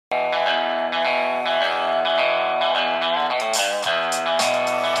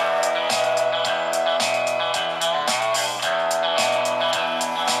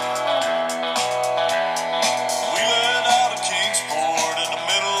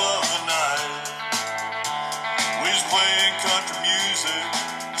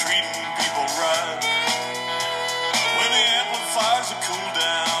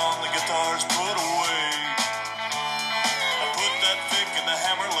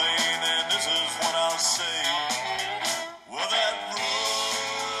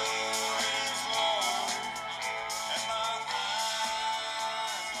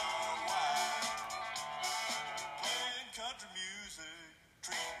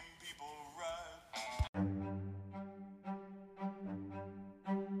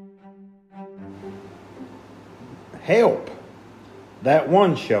Help! That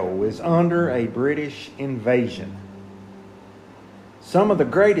One Show is under a British invasion. Some of the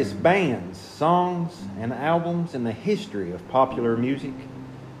greatest bands, songs, and albums in the history of popular music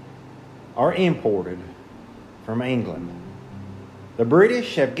are imported from England. The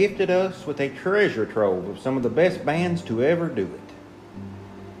British have gifted us with a treasure trove of some of the best bands to ever do it.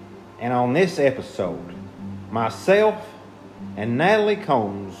 And on this episode, myself and Natalie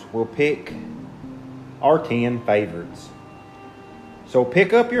Combs will pick our 10 favorites. So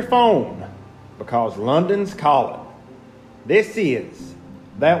pick up your phone because London's calling. This is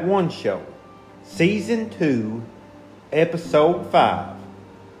That One Show, Season 2, Episode 5,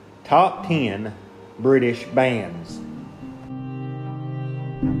 Top 10 British Bands.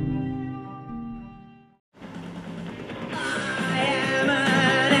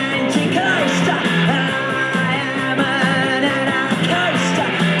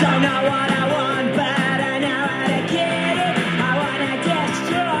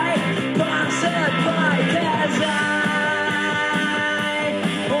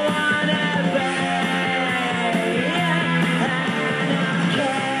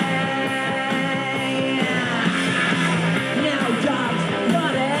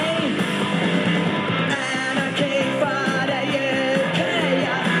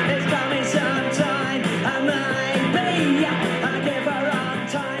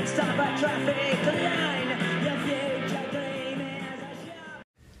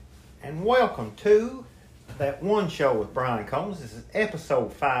 Welcome to That One Show with Brian Combs. This is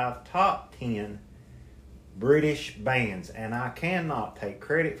episode 5, Top 10 British Bands. And I cannot take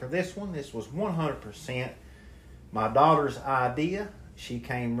credit for this one. This was 100% my daughter's idea. She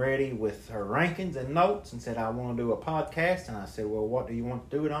came ready with her rankings and notes and said, I want to do a podcast. And I said, well, what do you want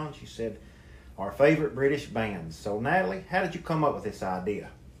to do it on? She said, our favorite British bands. So, Natalie, how did you come up with this idea?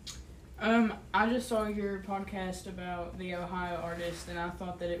 I just saw your podcast about the Ohio artist, and I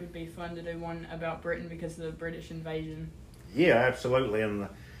thought that it would be fun to do one about Britain because of the British invasion. Yeah, absolutely. And,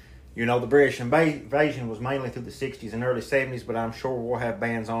 the British invasion was mainly through the 60s and early 70s, but I'm sure we'll have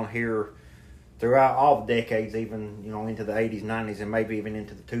bands on here throughout all the decades, even, into the 80s, 90s, and maybe even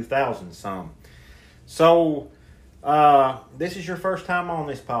into the 2000s some. So, this is your first time on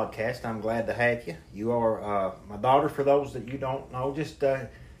this podcast. I'm glad to have you. You are my daughter, for those that you don't know. Just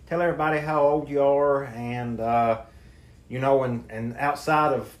tell everybody how old you are, and and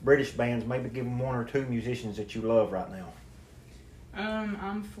outside of British bands, maybe give them one or two musicians that you love right now.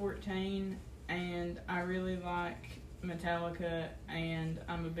 I'm 14, and I really like Metallica, and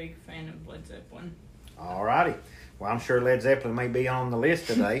I'm a big fan of Led Zeppelin. All righty. Well, I'm sure Led Zeppelin may be on the list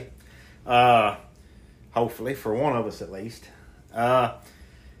today. Hopefully, for one of us at least.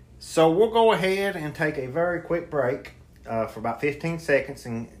 So we'll go ahead and take a very quick break. For about 15 seconds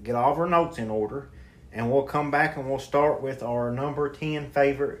and get all of our notes in order, and we'll come back and we'll start with our number 10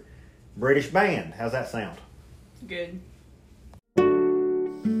 favorite British band. How's that sound? Good.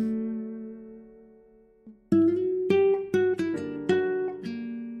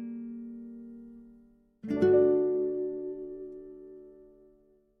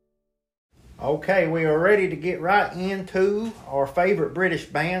 Okay, we are ready to get right into our favorite British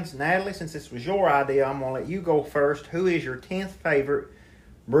bands. Natalie, since this was your idea, I'm going to let you go first. Who is your 10th favorite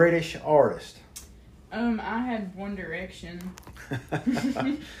British artist? I had One Direction.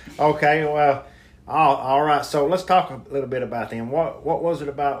 Okay, well, all right. So let's talk a little bit about them. What was it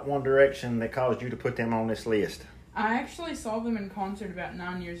about One Direction that caused you to put them on this list? I actually saw them in concert about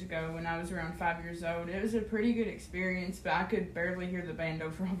 9 years ago when I was around 5 years old. It was a pretty good experience, but I could barely hear the band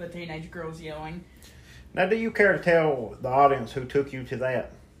over all the teenage girls yelling. Now, do you care to tell the audience who took you to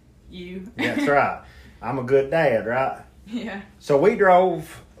that? You. That's right. I'm a good dad, right? Yeah. So we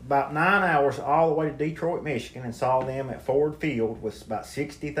drove about 9 hours all the way to Detroit, Michigan, and saw them at Ford Field with about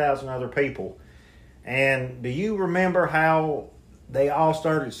 60,000 other people. And do you remember how they all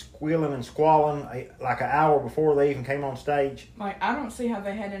started squealing and squalling like an hour before they even came on stage? I don't see how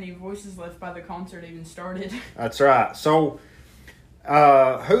they had any voices left by the concert even started. That's right. So,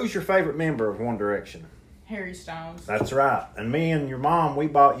 who's your favorite member of One Direction? Harry Styles. That's right. And me and your mom, we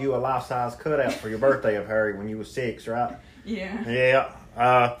bought you a life-size cutout for your birthday of Harry when you were 6, right? Yeah.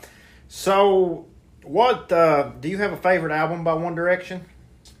 Yeah. So, what, do you have a favorite album by One Direction?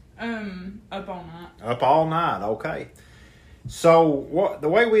 Up All Night. Up All Night, okay. So the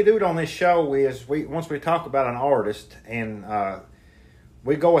way we do it on this show is once we talk about an artist, and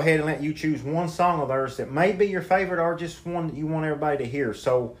we go ahead and let you choose one song of theirs that may be your favorite or just one that you want everybody to hear.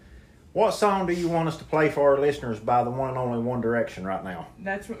 So what song do you want us to play for our listeners by the one and only One Direction right now?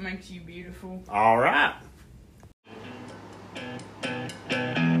 That's What Makes You Beautiful. All right.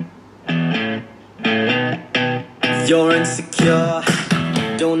 You're insecure,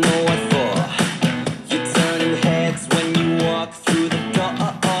 don't know what for. You're turning heads when you walk through the door.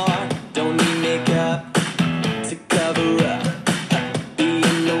 Don't need makeup to cover up. Being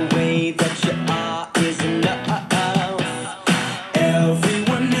the way that you are is enough.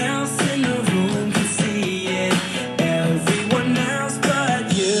 Everyone else in the room can see it. Everyone else but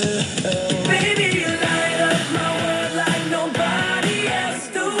you. Baby, you light up my world like nobody else.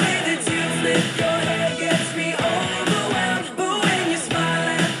 The way that you flip your hair gets me overwhelmed. But when you smile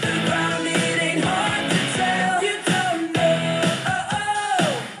at the ground, it ain't hard to tell. You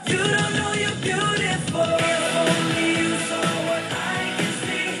don't know you're beautiful. If only you saw what I can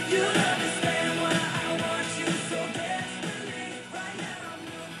see, you'd understand why I want you so desperately. Right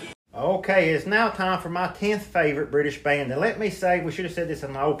now. Okay, it's now time for my 10th favorite British band. And let me say, we should have said this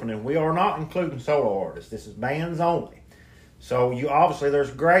in the opening, we are not including solo artists. This is bands only. So you obviously,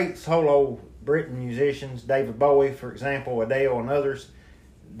 there's great solo Britain musicians, David Bowie, for example, Adele and others.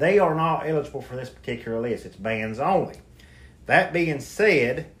 They are not eligible for this particular list. It's bands only. That being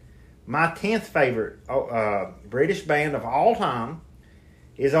said, my 10th favorite British band of all time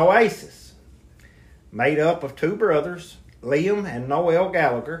is Oasis, made up of two brothers, Liam and Noel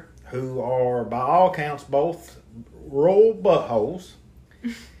Gallagher, who are, by all accounts, both royal buttholes.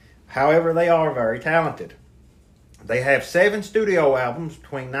 However, they are very talented. They have 7 studio albums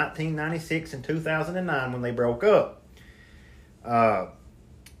between 1996 and 2009 when they broke up.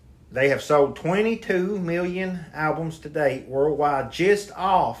 They have sold 22 million albums to date worldwide, just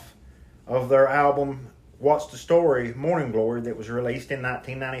off of their album What's the Story, Morning Glory, that was released in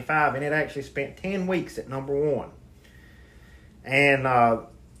 1995, and it actually spent 10 weeks at number 1. And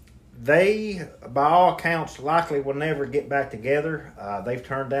they, by all accounts, likely will never get back together. They've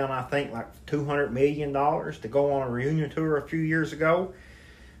turned down, I think, like $200 million to go on a reunion tour a few years ago.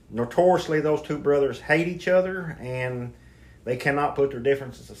 Notoriously, those two brothers hate each other, and they cannot put their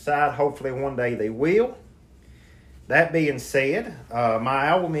differences aside. Hopefully, one day they will. That being said, my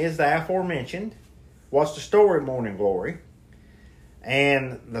album is the aforementioned What's the Story, Morning Glory.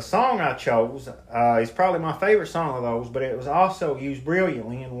 And the song I chose is probably my favorite song of those, but it was also used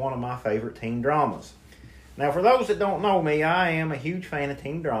brilliantly in one of my favorite teen dramas. Now, for those that don't know me, I am a huge fan of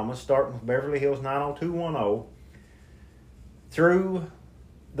teen dramas, starting with Beverly Hills 90210 through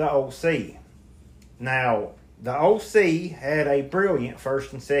the OC. Now, the OC had a brilliant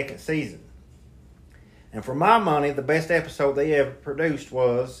first and second season. And for my money, the best episode they ever produced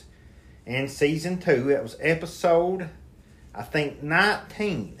was in season 2. It was episode, I think,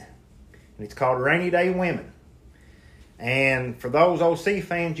 19. And it's called Rainy Day Women. And for those OC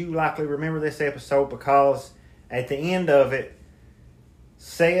fans, you likely remember this episode because at the end of it,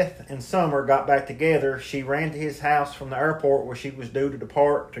 Seth and Summer got back together. She ran to his house from the airport where she was due to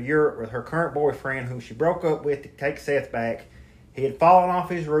depart to Europe with her current boyfriend, whom she broke up with to take Seth back. He had fallen off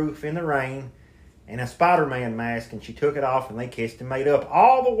his roof in the rain in a Spider-Man mask, and she took it off and they kissed and made up,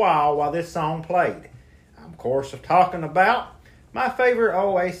 all the while this song played. I'm, of course, talking about my favorite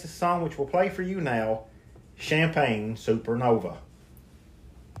Oasis song, which we'll play for you now, Champagne Supernova.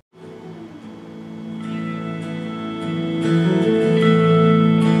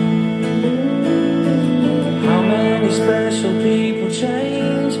 How many special people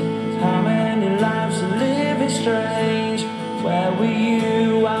change? How many lives are living strange? Where were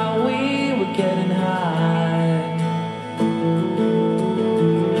you while we were getting high?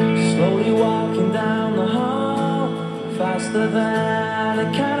 Slowly walking down the hall, faster than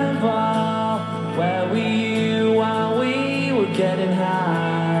a cannonball. Where were you while we were getting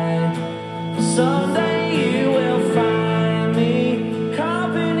high? Someday you will find me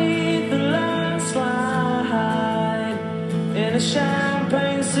caught beneath the landslide in a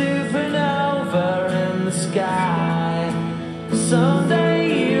champagne supernova in the sky.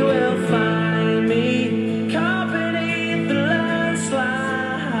 Someday you will find me caught beneath the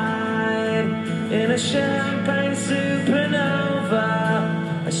landslide in a champagne supernova,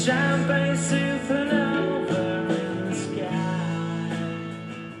 a champagne supernova in the sky.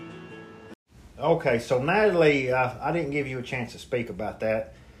 Okay, so Natalie, I didn't give you a chance to speak about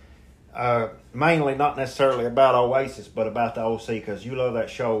that. Mainly not necessarily about Oasis, but about the OC, because you love that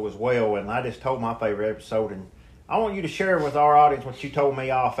show as well, and I just told my favorite episode, and I want you to share with our audience what you told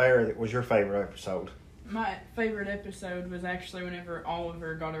me off air that was your favorite episode. My favorite episode was actually whenever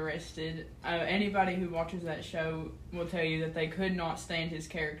Oliver got arrested. Anybody who watches that show will tell you that they could not stand his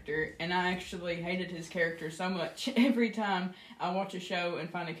character, and I actually hated his character so much. Every time I watch a show and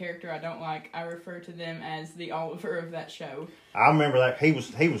find a character I don't like, I refer to them as the Oliver of that show. I remember that. He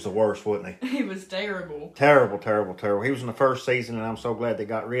was the worst, wasn't he? He was terrible. Terrible, terrible, terrible. He was in the first season, and I'm so glad they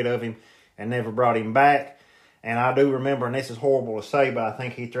got rid of him and never brought him back. And I do remember, and this is horrible to say, but I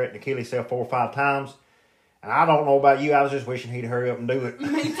think he threatened to kill himself 4 or 5 times. And I don't know about you. I was just wishing he'd hurry up and do it.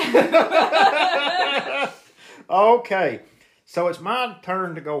 Me too. Okay. So it's my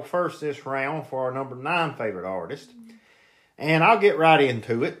turn to go first this round for our number 9 favorite artist. And I'll get right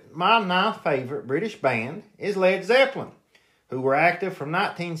into it. My 9th favorite British band is Led Zeppelin, who were active from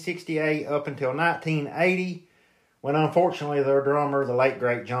 1968 up until 1980, when unfortunately their drummer, the late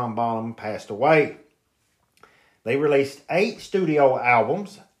great John Bonham, passed away. They released 8 studio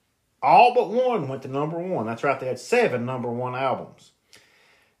albums. All but one went to number 1. That's right, they had 7 number 1 albums.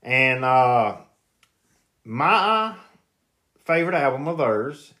 And my favorite album of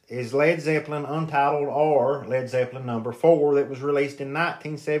theirs is Led Zeppelin Untitled, or Led Zeppelin number 4, that was released in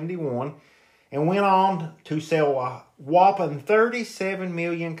 1971 and went on to sell a whopping 37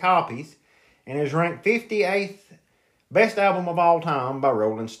 million copies and is ranked 58th best album of all time by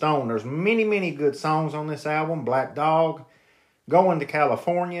Rolling Stone. There's many, many good songs on this album. Black Dog, Going to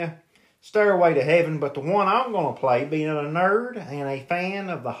California, Stairway to Heaven, but the one I'm going to play, being a nerd and a fan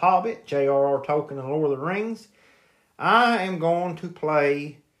of The Hobbit, J.R.R. Tolkien and Lord of the Rings, I am going to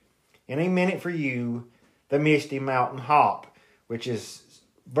play, in a minute for you, the Misty Mountain Hop, which is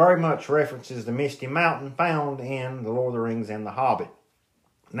very much references the Misty Mountain found in The Lord of the Rings and The Hobbit.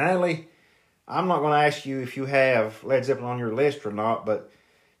 Natalie, I'm not going to ask you if you have Led Zeppelin on your list or not, but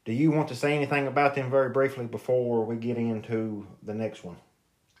do you want to say anything about them very briefly before we get into the next one?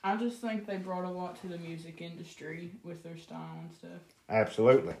 I just think they brought a lot to the music industry with their style and stuff.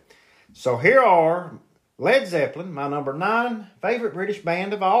 Absolutely. So here are Led Zeppelin, my number 9 favorite British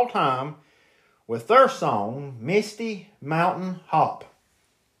band of all time, with their song, Misty Mountain Hop.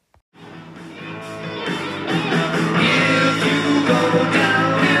 If you go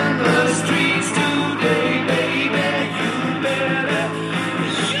down in the streets today, baby, you better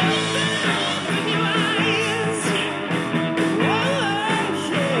open your eyes. Oh,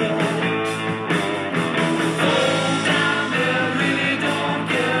 yeah. Oh, down there, really don't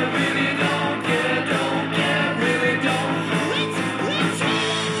care, really don't care, don't care, really don't. Let's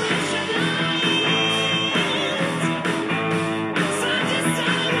sun just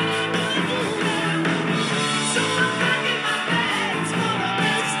shine on the moon. So I'm packing my bags for the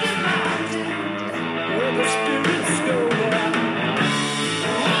Misty Mountain, where the spirits go down.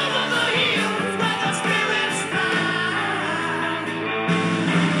 Over the hills where the spirits fly.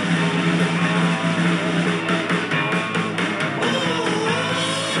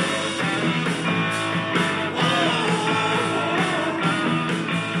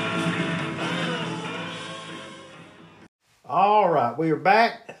 All right, we are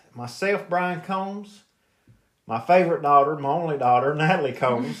back. Myself, Brian Combs, my favorite daughter, my only daughter, Natalie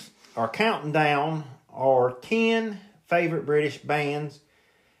Combs, are counting down our 10 favorite British bands.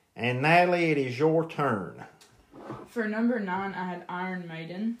 And Natalie, it is your turn. For number 9, I had Iron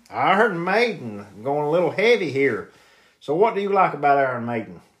Maiden. Iron Maiden, going a little heavy here. So what do you like about Iron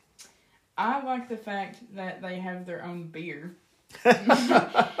Maiden? I like the fact that they have their own beer.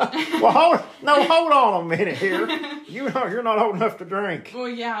 Well, hold on a minute here. You're not old enough to drink. Well,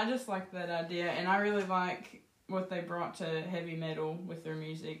 yeah, I just like that idea, and I really like what they brought to heavy metal with their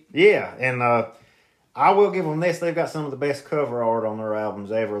music. Yeah, and I will give them this. They've got some of the best cover art on their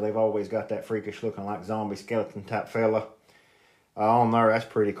albums ever. They've always got that freakish looking like zombie skeleton type fella on there. That's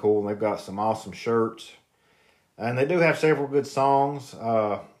pretty cool. They've got some awesome shirts. And they do have several good songs.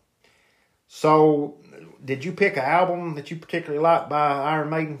 So, did you pick an album that you particularly like by Iron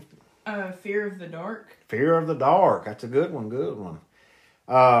Maiden? Fear of the Dark. Fear of the Dark. That's a good one.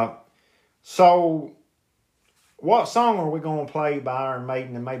 So, what song are we going to play by Iron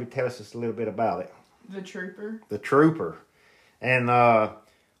Maiden, and maybe tell us just a little bit about it? The Trooper. The Trooper. And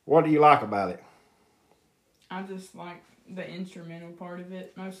what do you like about it? I just like the instrumental part of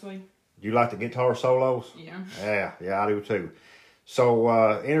it, mostly. Do you like the guitar solos? Yeah. Yeah, I do too.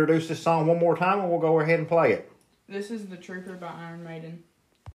 So, introduce this song one more time, and we'll go ahead and play it. This is The Trooper by Iron Maiden.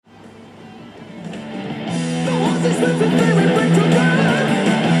 The horses with the ferry bring to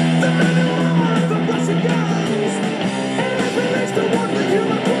run. The men who are the Russian guns. And every race to walk the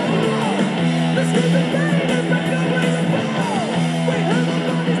human wall. The stupid pain is back always fall. We have our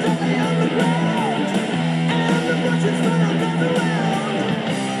bodies that lay on the ground. And the Russians fire down around.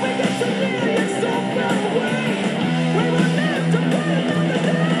 We get so near yet so far away. We were meant to play another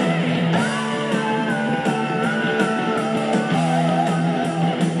day.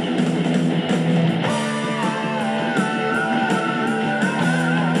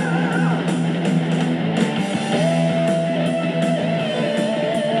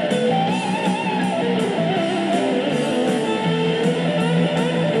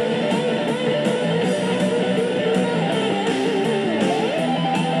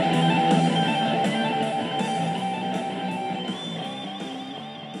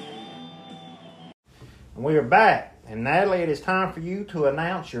 We are back, and Natalie, it is time for you to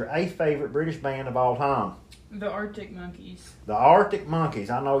announce your 8th favorite British band of all time. The Arctic Monkeys. The Arctic Monkeys.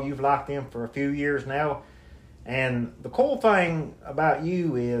 I know you've liked them for a few years now, and the cool thing about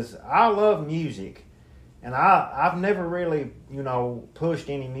you is I love music, and I've never really, pushed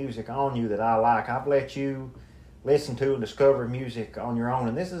any music on you that I like. I've let you listen to and discover music on your own,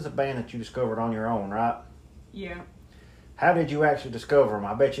 and this is a band that you discovered on your own, right? Yeah. How did you actually discover them?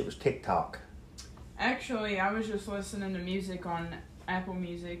 I bet you it was TikTok. Actually, I was just listening to music on Apple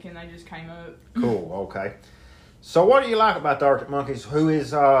Music, and they just came up. Cool, okay. So what do you like about the Arctic Monkeys, who is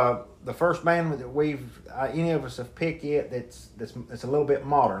the first band that any of us have picked yet that's a little bit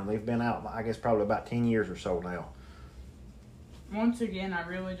modern? They've been out, I guess, probably about 10 years or so now. Once again, I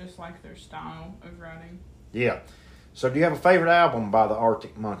really just like their style of writing. Yeah. So do you have a favorite album by the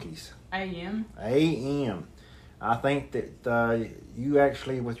Arctic Monkeys? AM. AM. I think that you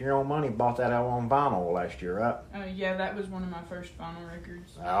actually, with your own money, bought that album on vinyl last year, right? Yeah, that was one of my first vinyl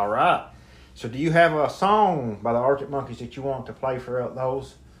records. All right. So do you have a song by the Arctic Monkeys that you want to play for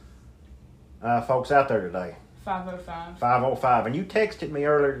those folks out there today? 505. 505. And you texted me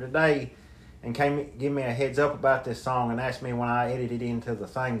earlier today and give me a heads up about this song and asked me when I edited it into the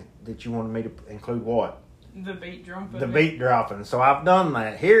thing that you wanted me to include what? The beat drop. The beat dropping. So I've done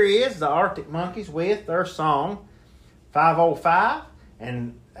that. Here is the Arctic Monkeys with their song 505,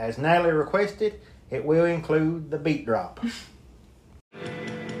 and as Natalie requested, it will include the beat drop.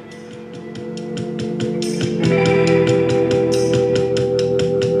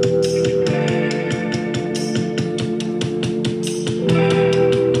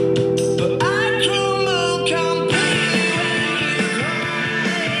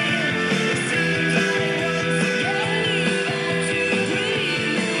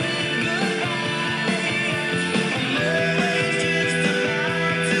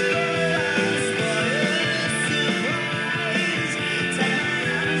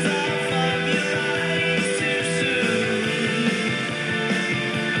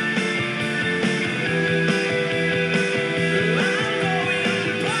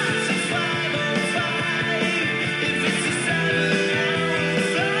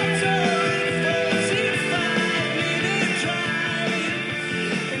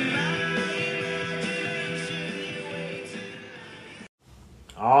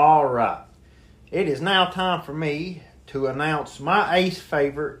 All right. It is now time for me to announce my 8th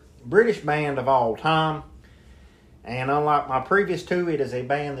favorite British band of all time. And unlike my previous two, it is a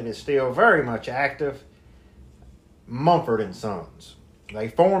band that is still very much active. Mumford & Sons. They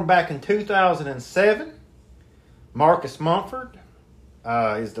formed back in 2007. Marcus Mumford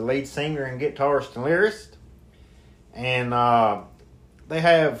is the lead singer and guitarist and lyricist. And they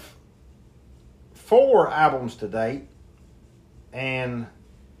have 4 albums to date. And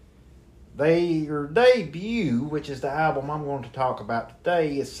their debut, which is the album I'm going to talk about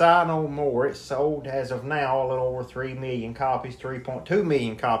today, is Sigh No More. It's sold as of now a little over 3 million copies, 3.2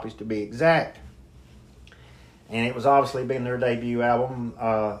 million copies to be exact. And it was obviously been their debut album,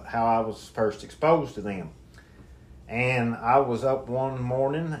 how I was first exposed to them. And I was up one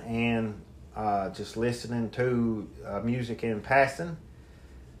morning and just listening to music in passing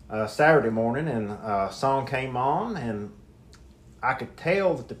Saturday morning, and a song came on, and I could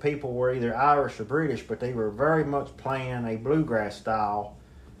tell that the people were either Irish or British, but they were very much playing a bluegrass style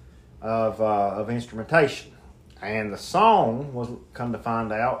of instrumentation. And the song, was, come to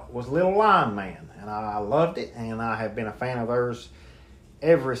find out, was Little Lime Man. And I loved it, and I have been a fan of theirs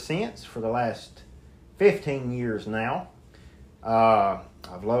ever since for the last 15 years now.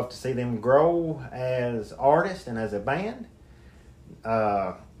 I've loved to see them grow as artists and as a band.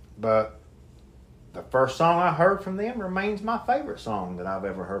 But the first song I heard from them remains my favorite song that I've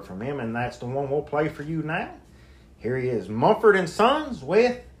ever heard from them, and that's the one we'll play for you now. Here he is, Mumford & Sons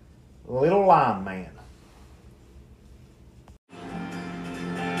with Little Lime Man.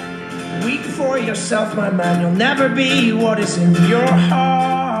 Weep for yourself, my man, you'll never be what is in your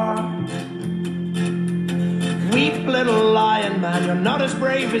heart. Weep, little lion man, you're not as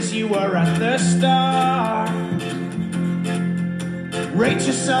brave as you were at the start. Rate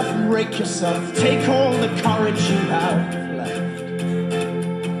yourself and rake yourself, take all the courage you have left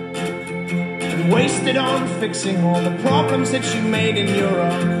and waste it on fixing all the problems that you made in your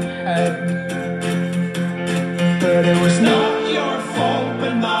own head. But it was not your fault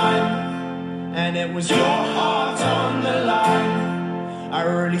but mine, and it was your heart on the line. I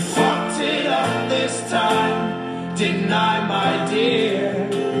really fucked it up this time, didn't I, my dear?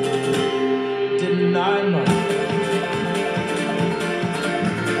 Didn't I, my dear?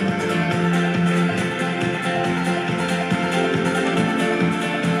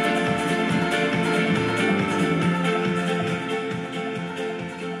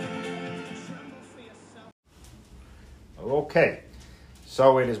 Okay,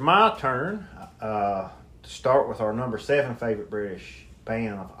 so it is my turn to start with our number 7 favorite British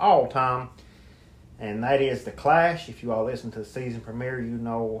band of all time, and that is The Clash. If you all listen to the season premiere, you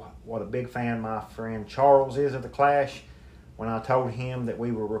know what a big fan my friend Charles is of The Clash. When I told him that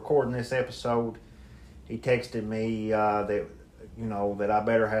we were recording this episode, he texted me that I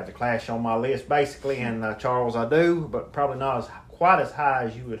better have The Clash on my list, basically, and Charles, I do, but probably not quite as high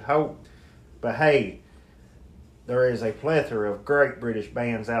as you would hope. But hey, there is a plethora of great British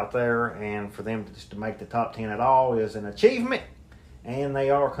bands out there, and for them to make the top 10 at all is an achievement, and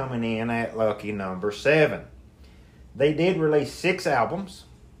they are coming in at lucky number 7. They did release 6 albums,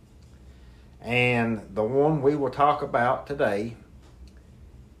 and the one we will talk about today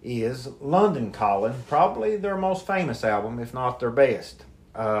is London Calling, probably their most famous album, if not their best.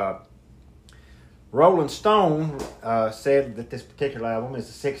 Rolling Stone said that this particular album is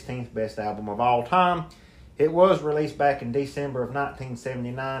the 16th best album of all time. It was released back in December of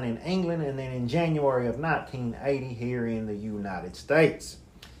 1979 in England, and then in January of 1980 here in the United States.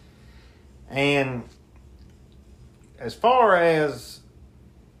 And as far as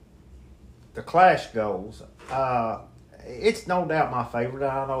The Clash goes, it's no doubt my favorite.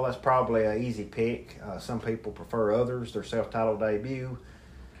 I know that's probably an easy pick. Some people prefer others, their self-titled debut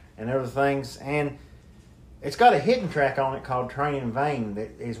and other things. And it's got a hidden track on it called Train in Vain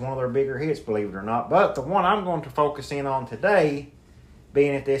that is one of their bigger hits, believe it or not. But the one I'm going to focus in on today,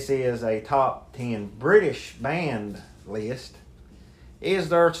 being that this is a top 10 British band list, is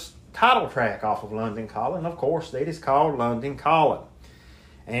their title track off of London Calling. Of course, it is called London Calling.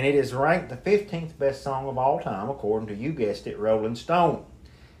 And it is ranked the 15th best song of all time, according to, you guessed it, Rolling Stone.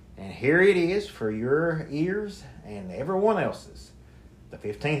 And here it is for your ears and everyone else's. The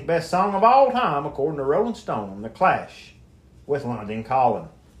 15th best song of all time, according to Rolling Stone, The Clash, with London Calling.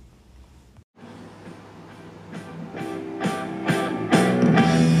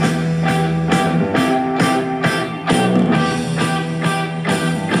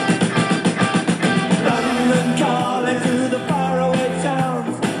 London calling to the faraway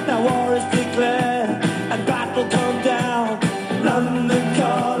towns. Now war is declared and battle come down. London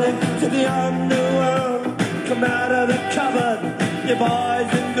calling to the underworld. Come out of the cupboard, you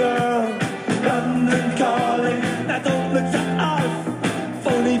boys and girls. London calling, now don't look to us.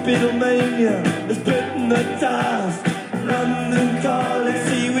 Phony Beatlemania has bitten the dust. London calling,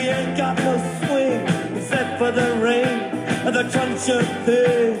 see we ain't got no swing except for the rain and the crunch of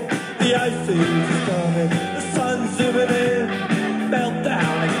thing. The ice is coming, the sun's zooming in.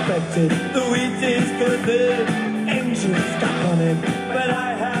 Meltdown expected, the wheat is good in. Engines stop running, but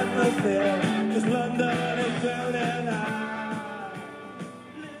I have no fear, 'cause London is drowning out.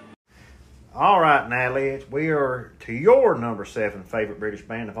 All right, Natalie, we are to your number 7 favorite British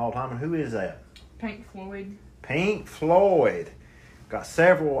band of all time, and who is that? Pink Floyd. Pink Floyd. Got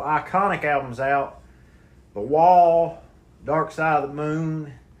several iconic albums out. The Wall, Dark Side of the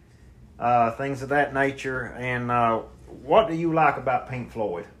Moon, things of that nature. And what do you like about Pink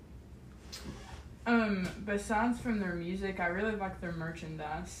Floyd? Besides from their music, I really like their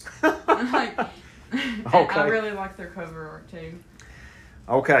merchandise. I Okay. really like their cover art too.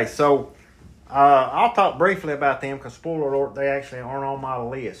 Okay, so I'll talk briefly about them because, spoiler alert, they actually aren't on my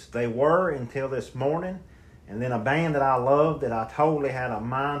list. They were until this morning, and then a band that I loved that I totally had a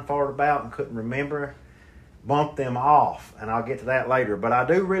mind fart about and couldn't remember bumped them off, and I'll get to that later. But I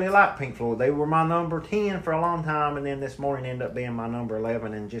do really like Pink Floyd. They were my number 10 for a long time, and then this morning ended up being my number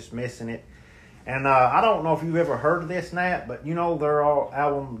 11 and just missing it. And I don't know if you've ever heard of this, Nat, but you know their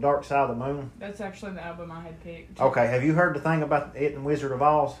album Dark Side of the Moon? That's actually the album I had picked. Okay, have you heard the thing about it in Wizard of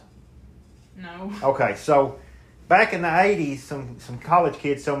Oz? No. Okay, so back in the 80s, some college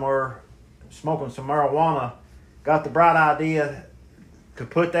kids somewhere smoking some marijuana got the bright idea to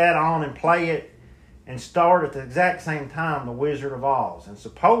put that on and play it and start at the exact same time The Wizard of Oz. And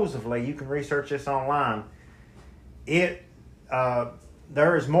supposedly, you can research this online,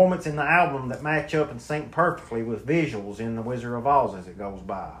 there is moments in the album that match up and sync perfectly with visuals in The Wizard of Oz as it goes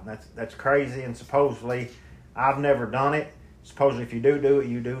by. That's crazy, and supposedly, I've never done it. Supposedly, if you do it,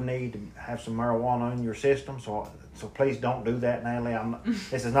 you do need to have some marijuana in your system. So please don't do that, Natalie.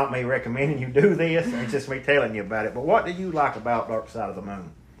 This is not me recommending you do this. It's just me telling you about it. But what do you like about Dark Side of the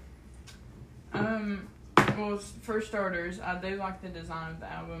Moon? Well, for starters, I do like the design of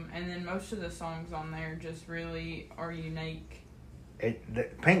the album, and then most of the songs on there just really are unique.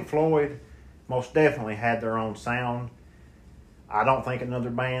 Pink Floyd most definitely had their own sound. I don't think another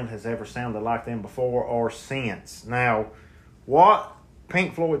band has ever sounded like them before or since. Now, what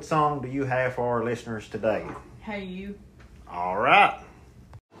Pink Floyd song do you have for our listeners today? Hey You. All right.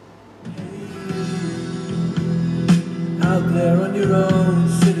 out there on your own,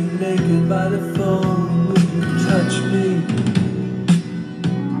 sitting naked by the phone. Would you touch me?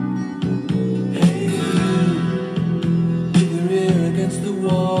 Hey, with your ear against the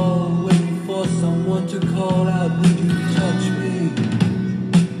wall, waiting for someone to call out. Would you touch me?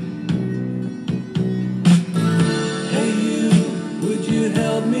 Hey, would you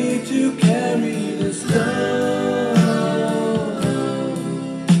help me to carry the stone?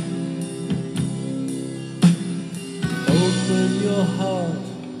 Open your heart,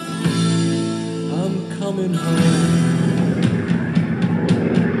 I'm coming home.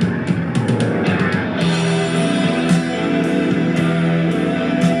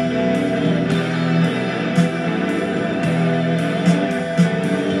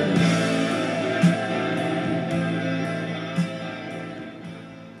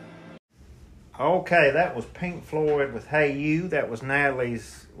 Okay, that was Pink Floyd with Hey You. That was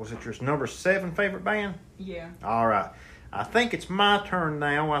Natalie's, was it your number 7 favorite band? Yeah. All right. I think it's my turn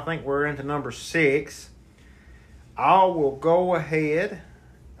now. I think we're into number 6. I will go ahead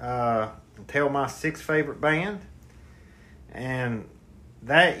and tell my 6th favorite band, and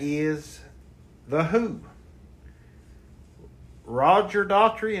that is The Who. Roger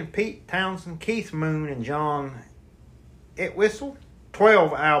Daughtry and Pete Townsend, Keith Moon and John Entwistle.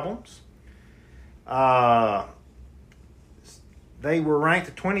 12 albums. They were ranked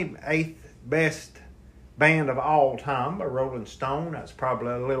the 28th best band of all time by Rolling Stone. That's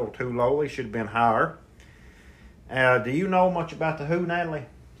probably a little too low. They should have been higher. Do you know much about The Who, Natalie?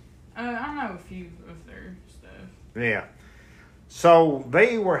 I know a few of their stuff. Yeah. So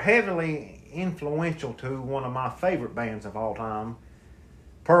they were heavily influential to one of my favorite bands of all time,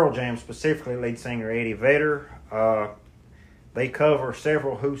 Pearl Jam, specifically lead singer Eddie Vedder. They cover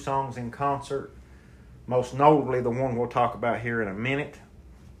several Who songs in concert, most notably the one we'll talk about here in a minute.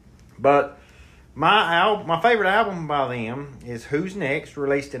 But my favorite album by them is Who's Next,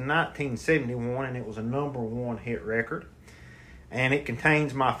 released in 1971, and it was a number 1 hit record. And it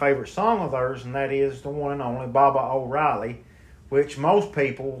contains my favorite song of theirs, and that is the one and only Baba O'Reilly, which most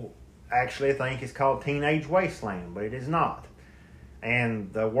people actually think is called Teenage Wasteland, but it is not.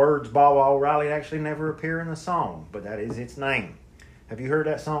 And the words Baba O'Reilly actually never appear in the song, but that is its name. Have you heard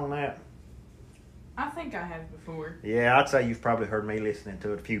that song, Nat? I think I have before. Yeah, I'd say you've probably heard me listening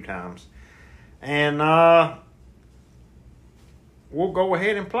to it a few times. And we'll go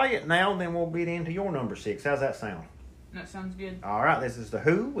ahead and play it now, and then we'll get into your number 6. How's that sound? That sounds good. All right, this is The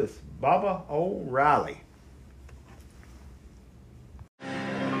Who with Baba O'Reilly.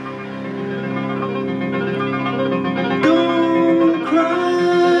 Don't cry,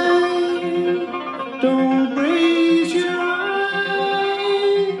 don't raise your eye.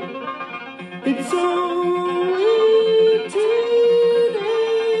 It's only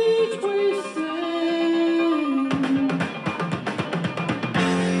teenage wasteland.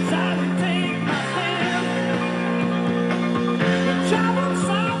 So I would take my hand, travel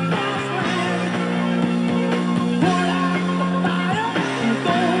southwest land, pull out the fire and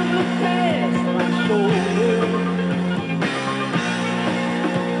go look past my shoulder.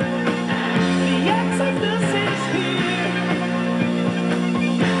 The exodus is here.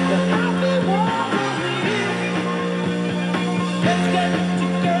 The happy world is here. Let's get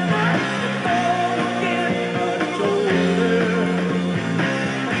together before we get much older.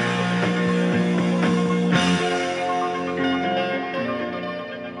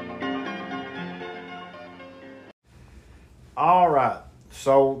 All right,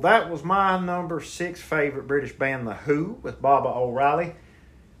 so that was my number 6 favorite British band, The Who, with Baba O'Reilly.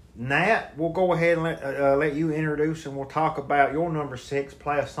 Nat, we'll go ahead and let you introduce, and we'll talk about your number 6,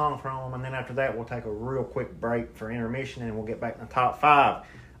 play a song from them, and then after that we'll take a real quick break for intermission, and we'll get back in the top 5.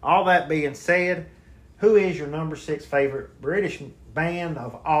 All that being said, who is your number 6 favorite British band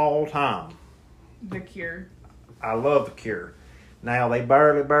of all time? The Cure. I love The Cure. Now, they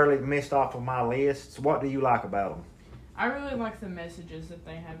barely missed off of my list. So what do you like about them? I really like the messages that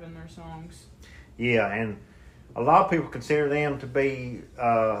they have in their songs. Yeah, and a lot of people consider them to be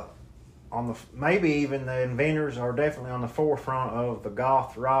maybe even the inventors, are definitely on the forefront of the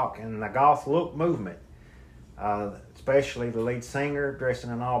goth rock and the goth look movement. Especially the lead singer, dressing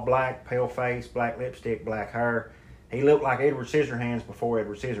in all black, pale face, black lipstick, black hair. He looked like Edward Scissorhands before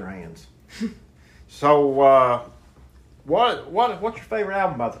Edward Scissorhands. So, what's your favorite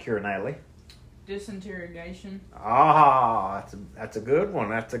album by The Cure, Natalie? Disinterrogation. Ah, that's a good one.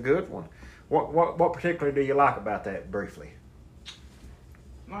 That's a good one. What particularly do you like about that, briefly?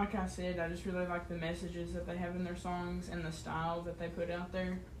 Like I said, I just really like the messages that they have in their songs and the style that they put out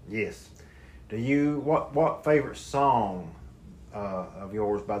there. Yes. What favorite song of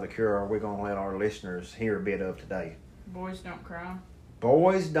yours by The Cure are we going to let our listeners hear a bit of today? Boys Don't Cry.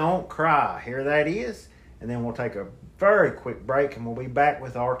 Boys Don't Cry. Here that is. And then we'll take a very quick break and we'll be back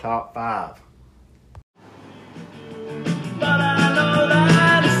with our top 5. But I know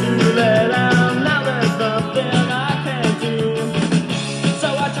that it's too late and now there's nothing I can do. So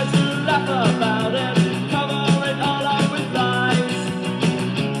I try to laugh about it, cover it all up with lies.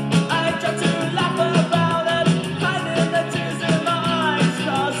 I try to laugh about it, hiding the tears in my eyes,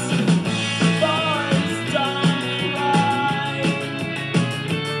 'cause boys don't cry.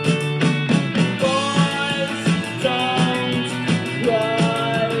 Boys don't cry.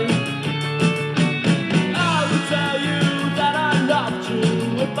 I would tell you that I loved you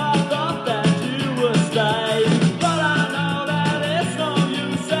if I thought that you would stay. But I know that it's no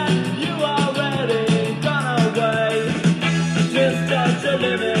use and you already gone away. Misjudge your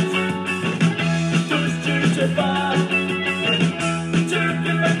limits, pushed you too far, took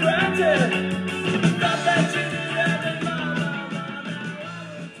you for granted. Thought that you needed love.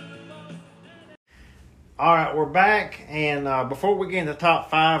 All right, we're back. And before we get into the top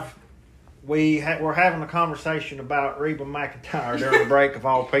 5, we're having a conversation about Reba McEntire during the break of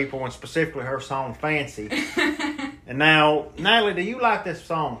all people, and specifically her song Fancy. And now, Natalie, do you like this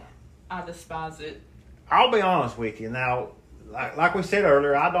song? I despise it. I'll be honest with you. Now, like we said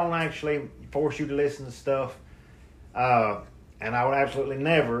earlier, I don't actually force you to listen to stuff. And I would absolutely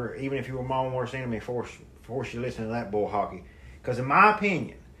never, even if you were my own worst enemy, force you to listen to that bull hockey. Because in my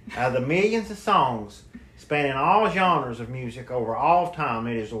opinion, out of the millions of songs spanning all genres of music over all of time,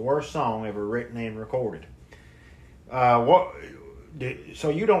 it is the worst song ever written and recorded. So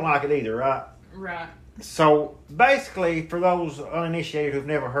you don't like it either, right? Right. So basically, for those uninitiated who've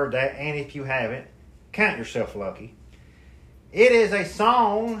never heard that, and if you haven't, count yourself lucky. It is a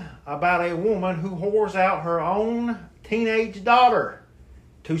song about a woman who whores out her own teenage daughter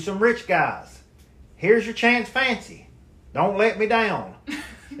to some rich guys. Here's your chance, Fancy. Don't let me down.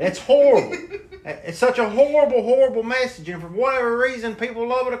 It's horrible. It's such a horrible, horrible message, and for whatever reason, people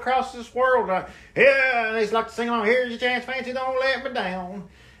love it across this world. Yeah, they just like to sing along. Here's your chance, Fancy. Don't let me down.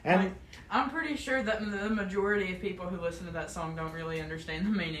 And I'm pretty sure that the majority of people who listen to that song don't really understand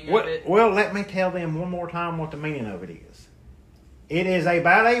the meaning of it. Well, let me tell them one more time what the meaning of it is. It is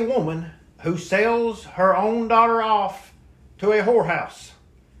about a woman who sells her own daughter off to a whorehouse.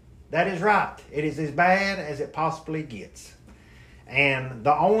 That is right. It is as bad as it possibly gets. And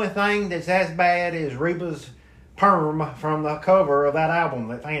the only thing that's as bad is Reba's perm from the cover of that album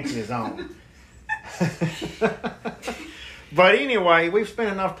that Fancy is on. But anyway, we've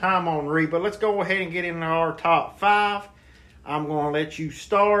spent enough time on Reba. Let's go ahead and get into our top 5. I'm going to let you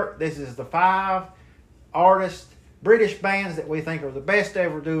start. This is the 5 artists, British bands that we think are the best to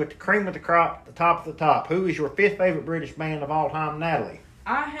ever do it, the cream of the crop, the top of the top. Who is your 5th favorite British band of all time, Natalie?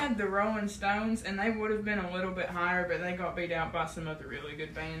 I had the Rolling Stones, and they would have been a little bit higher, but they got beat out by some other really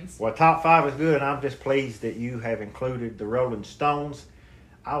good bands. Well, top 5 is good, and I'm just pleased that you have included the Rolling Stones.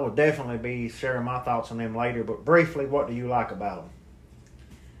 I will definitely be sharing my thoughts on them later, but briefly, what do you like about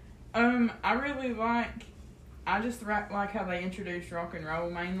them? I really I just like how they introduced rock and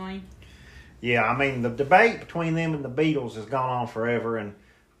roll mainly. Yeah, I mean, the debate between them and the Beatles has gone on forever, and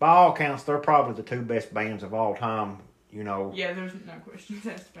by all counts, they're probably the 2 best bands of all time, you know. Yeah, there's no questions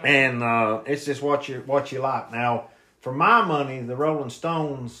asked about And it's just what you like. Now, for my money, the Rolling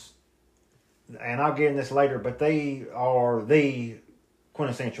Stones, and I'll get in this later, but they are the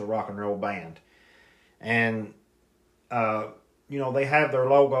quintessential rock and roll band. And, you know, they have their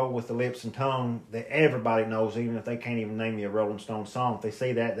logo with the lips and tongue that everybody knows, even if they can't even name you a Rolling Stone song. If they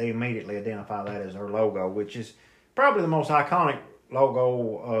see that, they immediately identify that as their logo, which is probably the most iconic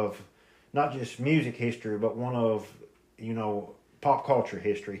logo of not just music history, but one of, you know, pop culture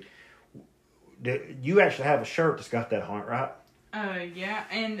history. You actually have a shirt that's got that on it, right? Yeah,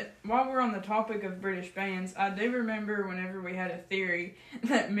 and while we're on the topic of British bands, I do remember whenever we had a theory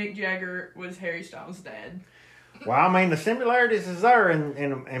that Mick Jagger was Harry Styles' dad. Well, I mean, the similarities is there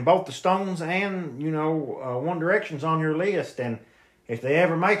in both the Stones and, you know, One Direction's on your list. And if they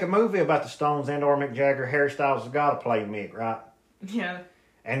ever make a movie about the Stones and or Mick Jagger, Harry Styles has got to play Mick, right? Yeah.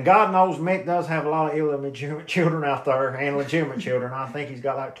 And God knows Mick does have a lot of illegitimate children out there and legitimate children. I think he's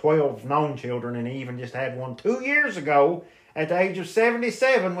got like 12 known children, and he even just had one 2 years ago at the age of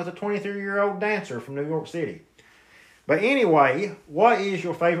 77 with a 23-year-old dancer from New York City. But anyway, what is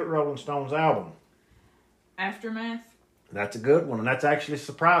your favorite Rolling Stones album? Aftermath. That's a good one, and that's actually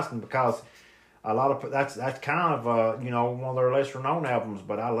surprising because a lot of that's kind of you know, one of their lesser known albums.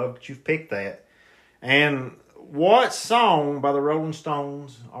 But I love that you've picked that. And what song by the Rolling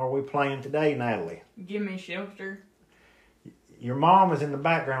Stones are we playing today, Natalie? Give Me Shelter. Your mom is in the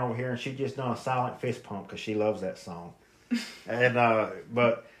background over here, and she just done a silent fist pump because she loves that song. And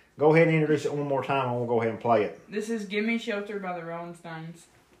but go ahead and introduce it one more time, and we'll go ahead and play it. This is "Gimme Shelter" by the Rolling Stones.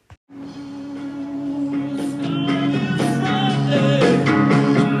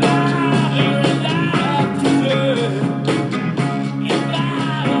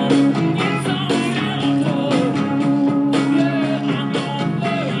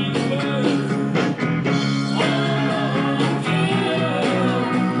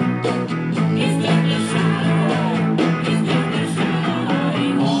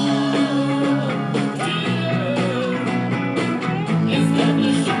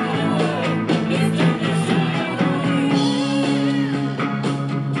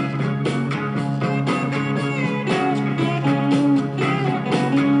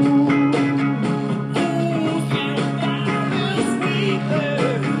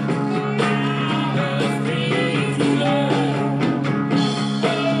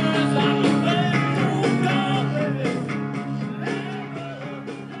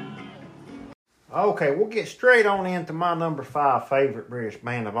 Okay, we'll get straight on into my number 5 favorite British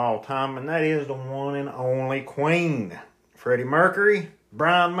band of all time, and that is the one and only Queen. Freddie Mercury,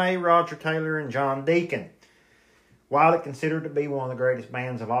 Brian May, Roger Taylor, and John Deacon. Widely considered to be one of the greatest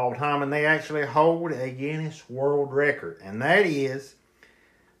bands of all time, and they actually hold a Guinness World Record, and that is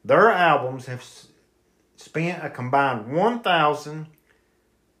their albums have spent a combined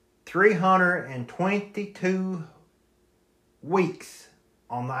 1,322 weeks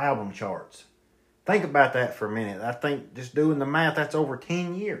on the album charts. Think about that for a minute. I think just doing the math, that's over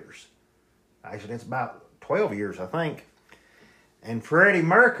 10 years. Actually, it's about 12 years, I think. And Freddie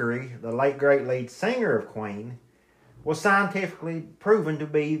Mercury, the late great lead singer of Queen, was scientifically proven to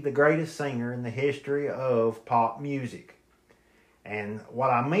be the greatest singer in the history of pop music. And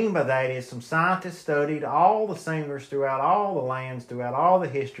what I mean by that is some scientists studied all the singers throughout all the lands, throughout all the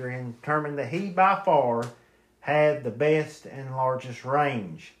history, and determined that he by far had the best and largest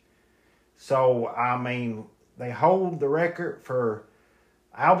range. So, I mean, they hold the record for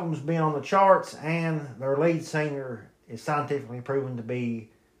albums being on the charts, and their lead singer is scientifically proven to be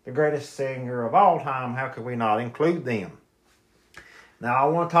the greatest singer of all time. How could we not include them? Now, I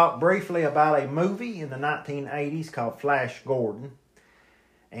want to talk briefly about a movie in the 1980s called Flash Gordon.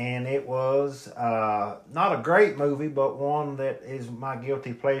 And it was not a great movie, but one that is my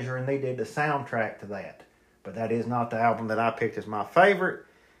guilty pleasure, and they did the soundtrack to that. But that is not the album that I picked as my favorite.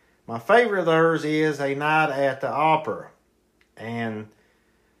 My favorite of theirs is A Night at the Opera. And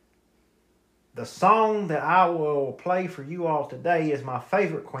the song that I will play for you all today is my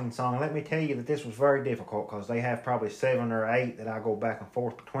favorite Queen song. And let me tell you that this was very difficult because they have probably 7 or 8 that I go back and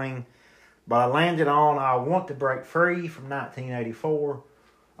forth between. But I landed on I Want to Break Free from 1984,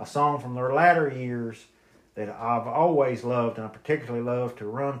 a song from their latter years that I've always loved, and I particularly love to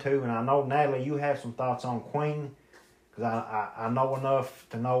run to. And I know, Natalie, you have some thoughts on Queen, because I know enough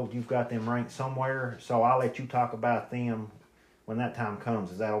to know you've got them ranked somewhere, so I'll let you talk about them when that time comes.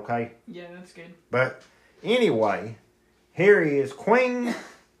 Is that okay? Yeah, that's good. But anyway, here is Queen,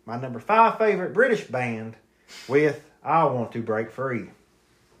 my number 5 favorite British band, with I Want to Break Free.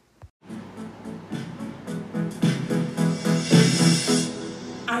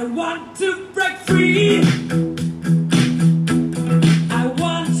 I want to break free. I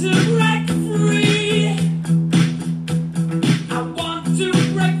want to break free. I want to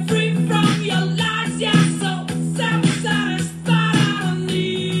break free from your lies. You're so self-satisfied. I don't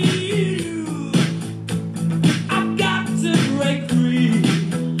need you. I've got to break free.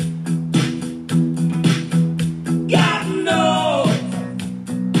 God knows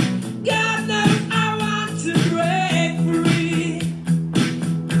I want to break free.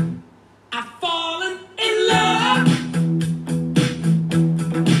 I've fallen in love.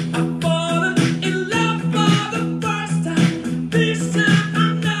 I've fallen in love for the first time. This time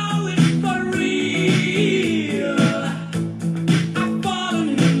I know it's for real. I've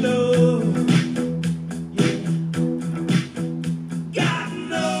fallen in love. Yeah. God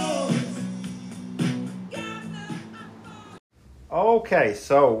knows. Okay,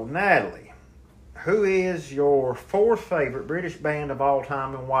 so Natalie, who is your 4th favorite British band of all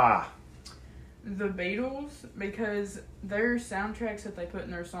time and why? The Beatles, because their soundtracks that they put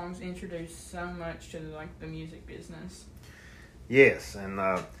in their songs introduce so much to the music business. Yes, and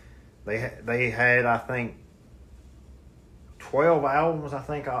they had, I think, 12 albums. I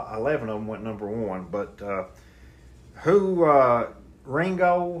think 11 of them went number 1. But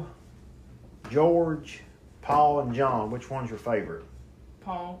Ringo, George, Paul, and John, which one's your favorite?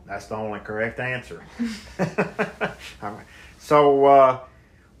 Paul. That's the only correct answer. So,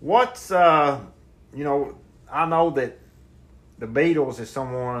 what's, I know that the Beatles is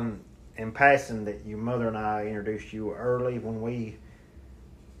someone in passing that your mother and I introduced you early when we,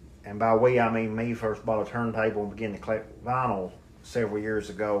 and by we I mean me, first bought a turntable and began to collect vinyl several years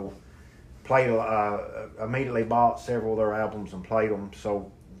ago. Immediately bought several of their albums and played them.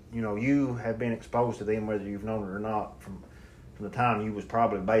 So, you have been exposed to them whether you've known it or not from the time you was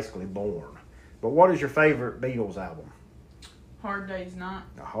probably basically born. But what is your favorite Beatles album? Hard Day's Night.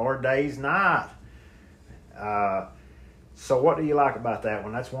 A Hard Day's Night. So what do you like about that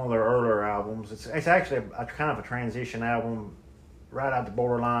one? That's one of their earlier albums. It's actually a kind of a transition album, right at the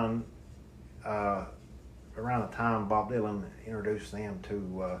borderline. Around the time Bob Dylan introduced them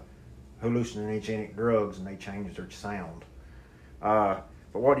to hallucinogenic drugs, and they changed their sound.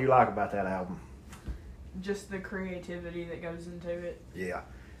 But what do you like about that album? Just the creativity that goes into it. Yeah,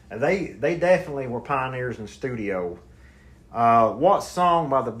 and they definitely were pioneers in the studio. What song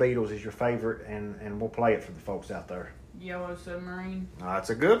by the Beatles is your favorite, and we'll play it for the folks out there? Yellow Submarine.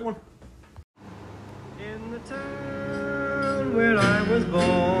 That's a good one. In the town where I was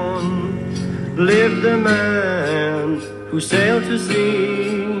born lived a man who sailed to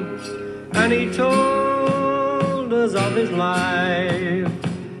sea, and he told us of his life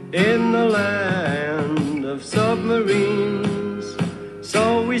in the land of submarines.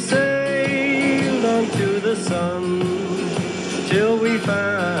 So we sailed on to the sun till we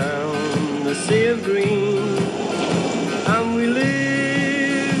found the sea of green, and we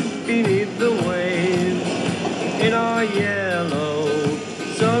lived beneath the waves in our yellow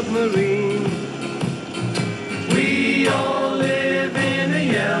submarine. We all live in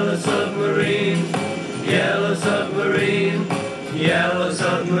a yellow submarine, yellow submarine, yellow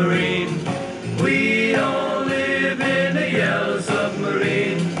submarine. We all live in a yellow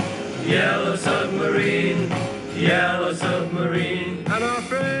submarine, yellow submarine, yellow submarine. And our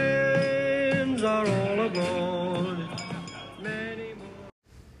friends are all aboard. Many more.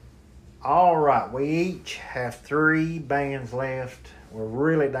 All right, we each have 3 bands left. We're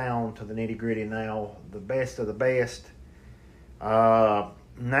really down to the nitty-gritty now, the best of the best.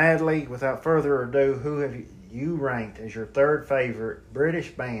 Natalie, without further ado, who have you ranked as your 3rd favorite British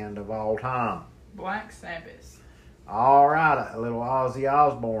band of all time? Black Sabbath. All right, a little Ozzy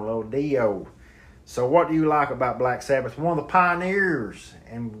Osbourne, a little Dio. So what do you like about Black Sabbath? One of the pioneers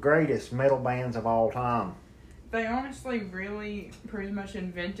and greatest metal bands of all time. They honestly really pretty much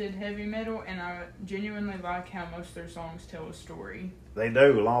invented heavy metal, and I genuinely like how most of their songs tell a story. They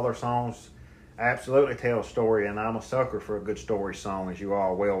do. A lot of their songs absolutely tell a story, and I'm a sucker for a good story song, as you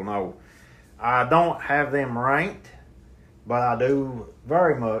all well know. I don't have them ranked, but I do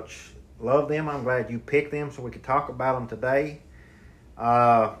very much love them. I'm glad you picked them so we could talk about them today.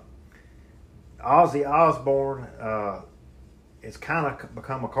 Ozzy Osbourne, it's kind of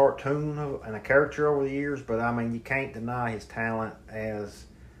become a cartoon and a character over the years, but I mean, you can't deny his talent as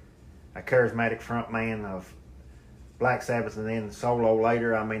a charismatic frontman of Black Sabbath, and then solo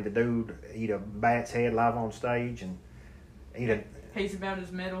later. I mean, the dude eat a bat's head live on stage and He's about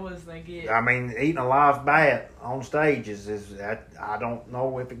as metal as they get. I mean, eating a live bat on stage is I don't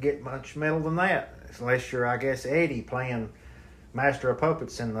know if it get much metal than that, unless you're, I guess, Eddie playing Master of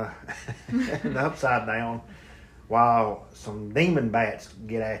Puppets in the in the Upside Down while some demon bats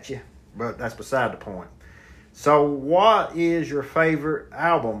get at you. But that's beside the point. So what is your favorite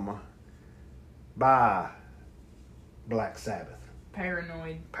album by Black Sabbath?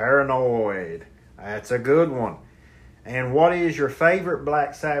 Paranoid. That's a good one. And what is your favorite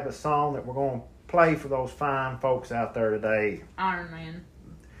Black Sabbath song that we're going to play for those fine folks out there today? Iron Man.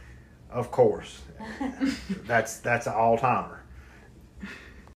 Of course. That's an all-timer.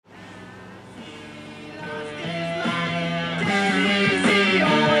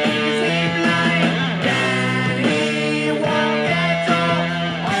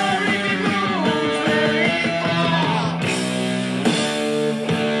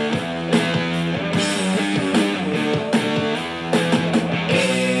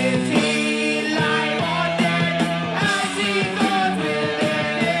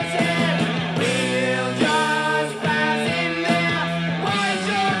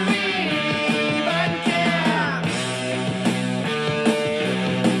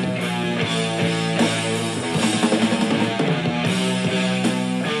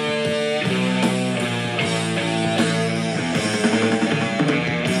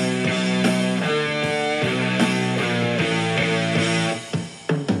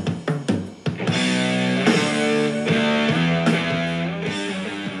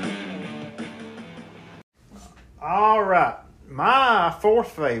 All right, my 4th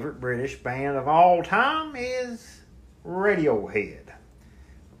favorite British band of all time is Radiohead.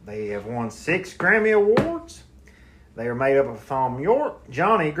 They have won 6 Grammy Awards. They are made up of Tom York,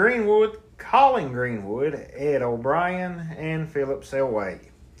 Johnny Greenwood, Colin Greenwood, Ed O'Brien, and Philip Selway.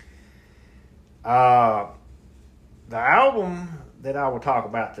 The album that I will talk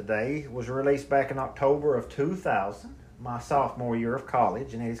about today was released back in October of 2000, my sophomore year of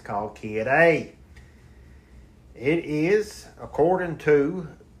college, and it is called Kid A. It is, according to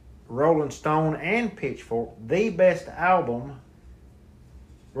Rolling Stone and Pitchfork, the best album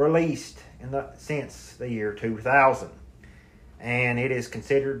released since the year 2000. And it is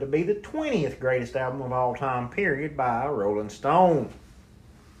considered to be the 20th greatest album of all time, period, by Rolling Stone.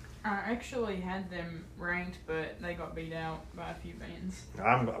 I actually had them ranked, but they got beat out by a few bands.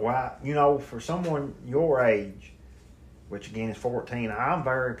 For someone your age, which again is 14, I'm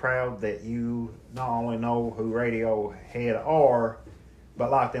very proud that you not only know who Radiohead are, but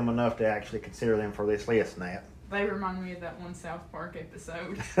like them enough to actually consider them for this list, Nat. They remind me of that one South Park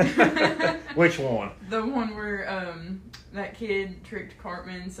episode. Which one? The one where that kid tricked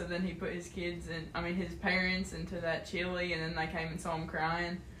Cartman, so then he put his parents into that chili, and then they came and saw him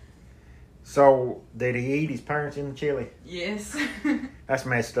crying. So, did he eat his parents in the chili? Yes. That's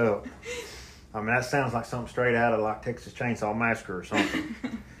messed up. That sounds like something straight out of like Texas Chainsaw Massacre or something.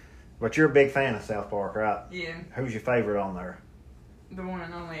 But you're a big fan of South Park, right? Yeah. Who's your favorite on there? The one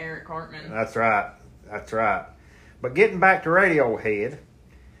and only Eric Cartman. That's right. But getting back to Radiohead,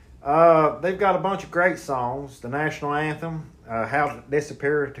 they've got a bunch of great songs. The national anthem, How to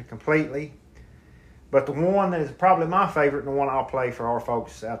Disappear to Completely. But the one that is probably my favorite, and the one I'll play for our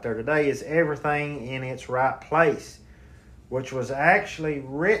folks out there today, is Everything in Its Right Place, which was actually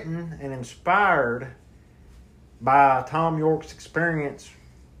written and inspired by Tom York's experience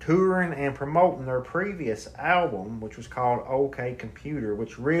touring and promoting their previous album, which was called OK Computer,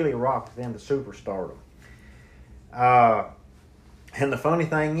 which really rocked them to superstardom. And the funny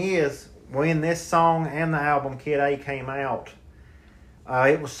thing is, when this song and the album Kid A came out,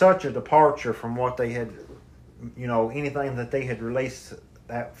 it was such a departure from what they had, anything that they had released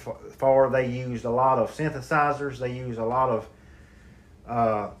that far. They used a lot of synthesizers. They used a lot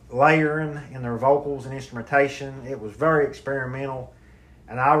of layering in their vocals and instrumentation. It was very experimental.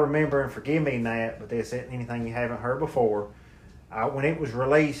 And I remember, and forgive me, Nat, but this isn't anything you haven't heard before. When it was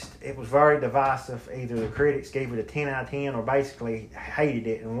released, it was very divisive. Either the critics gave it a 10 out of 10 or basically hated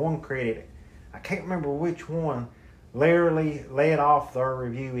it. And one critic, I can't remember which one, literally led off their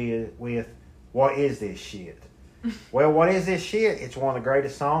review with, "What is this shit?" Well, what is this shit? It's one of the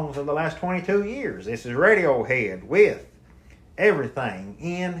greatest songs of the last 22 years. This is Radiohead with Everything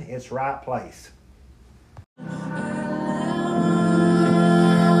in Its Right Place.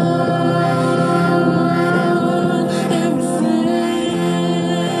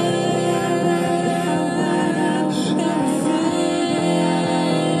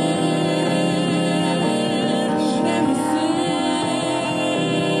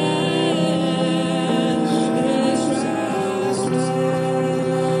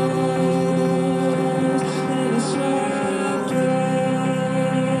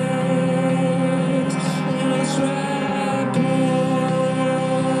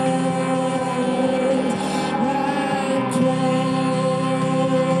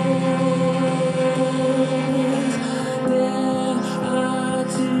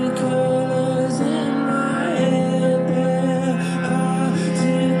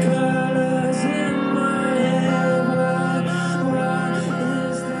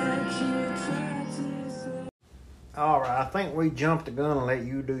 I think we jumped the gun and let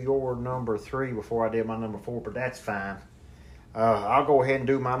you do your number 3 before I did my number 4, but that's fine. I'll go ahead and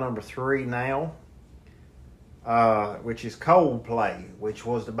do my number 3 now, which is Coldplay, which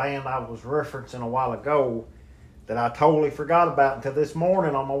was the band I was referencing a while ago that I totally forgot about until this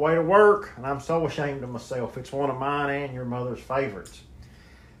morning on my way to work, and I'm so ashamed of myself. It's one of mine and your mother's favorites.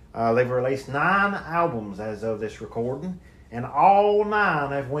 They've released 9 albums as of this recording, and all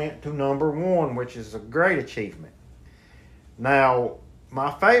 9 have went to number 1, which is a great achievement. Now,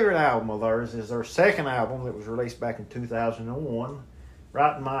 my favorite album of theirs is their second album that was released back in 2001,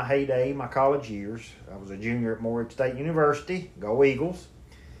 right in my heyday, my college years. I was a junior at Morehead State University. Go Eagles.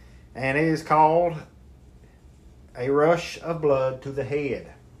 And it is called A Rush of Blood to the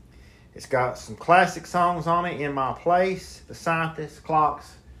Head. It's got some classic songs on it, In My Place, The Scientist,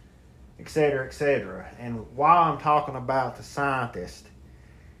 Clocks, etc., etc. And while I'm talking about The Scientist,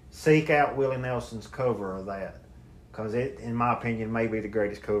 seek out Willie Nelson's cover of that, because it, in my opinion, may be the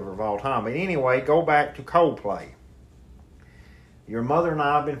greatest cover of all time. But anyway, go back to Coldplay. Your mother and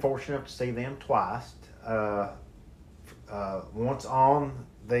I have been fortunate enough to see them twice. Once on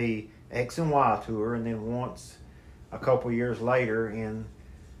the X and Y tour, and then once a couple years later in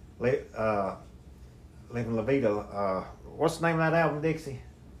Living La Vida. What's the name of that album, Dixie?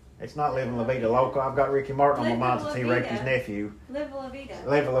 It's not Living La Vida Loca. I've got Ricky Martin on my mind since he raped his nephew. Live La Vida.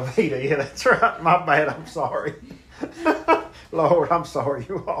 Live La Vida. Yeah, that's right. My bad. I'm sorry. Lord, I'm sorry,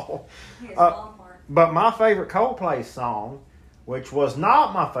 you all. But my favorite Coldplay song, which was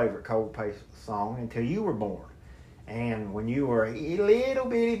not my favorite Coldplay song until you were born. And when you were a little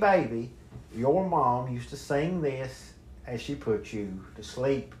bitty baby, your mom used to sing this as she put you to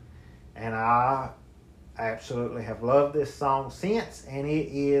sleep. And I absolutely have loved this song since, and it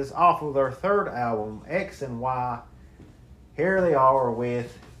is off of their third album, X and Y. Here they are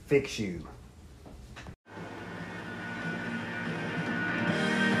with Fix You.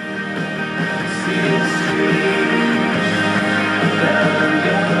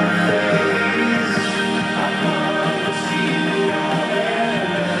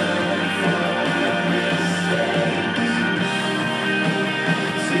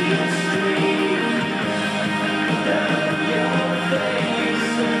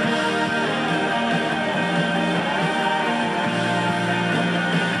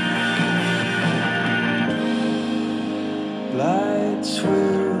 Lights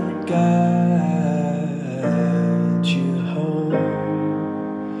will guide you home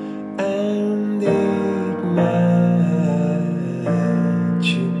and ignite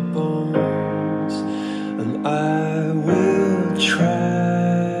your bones, and I will try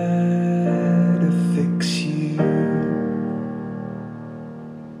to fix you.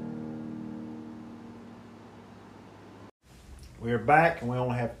 We're back, and we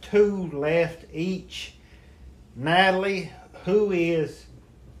only have 2 left each. Natalie, who is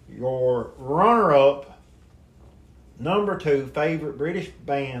your runner-up, number 2 favorite British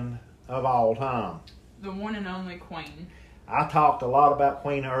band of all time? The one and only Queen. I talked a lot about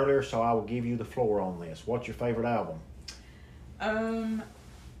Queen earlier, so I will give you the floor on this. What's your favorite album?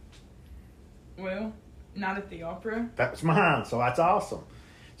 Well, Night at the Opera. That's mine, so that's awesome.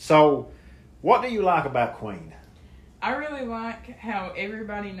 So, what do you like about Queen? I really like how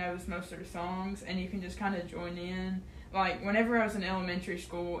everybody knows most of their songs, and you can just kind of join in. Like, whenever I was in elementary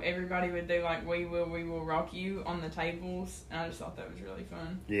school, everybody would do, like, We Will Rock You on the tables, and I just thought that was really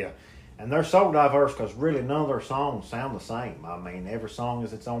fun. Yeah, and they're so diverse because really none of their songs sound the same. I mean, every song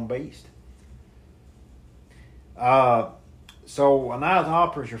is its own beast. So, A Night at the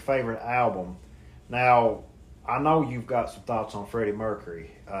Opera is your favorite album. Now, I know you've got some thoughts on Freddie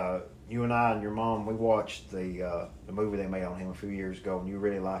Mercury. You and I and your mom, we watched the movie they made on him a few years ago, and you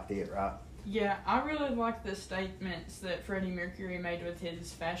really liked it, right? Yeah, I really like the statements that Freddie Mercury made with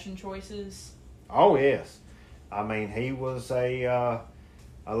his fashion choices. Oh, yes. I mean, he was a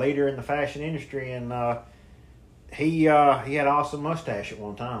leader in the fashion industry, and he had an awesome mustache at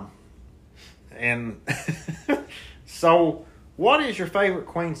one time. And so, what is your favorite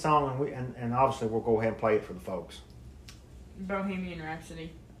Queen song? And obviously, we'll go ahead and play it for the folks. Bohemian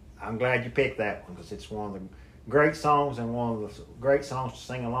Rhapsody. I'm glad you picked that one because it's one of the great songs and one of the great songs to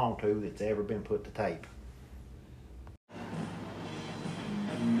sing along to that's ever been put to tape.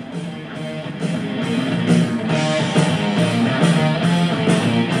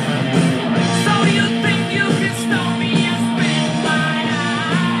 So you think you can stop me and spit my eye?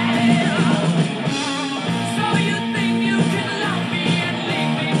 So you think you can love me and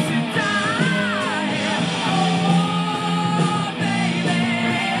leave me to die? Oh, baby,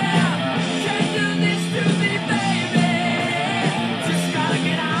 can't do this to me, baby. Just gotta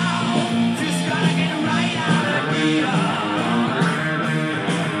get out, just gotta get right out of here.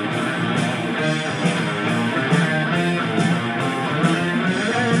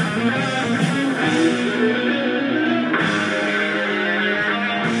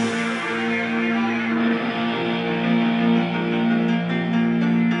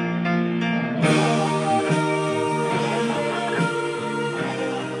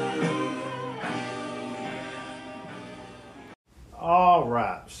 All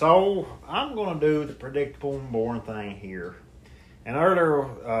right, so I'm going to do the predictable and boring thing here. And earlier,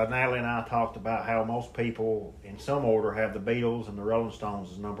 Natalie and I talked about how most people, in some order, have the Beatles and the Rolling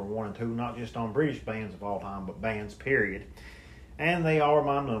Stones as number 1 and 2, not just on British bands of all time, but bands, period. And they are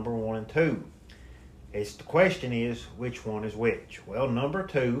my number 1 and 2. The question is, which one is which? Well, number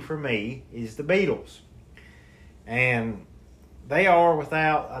 2 for me is the Beatles. And they are,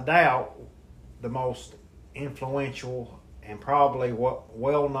 without a doubt, the most influential and probably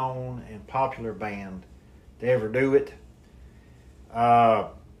well-known and popular band to ever do it.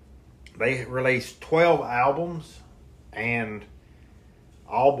 They released 12 albums, and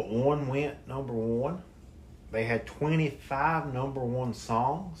all but one went number 1. They had 25 number 1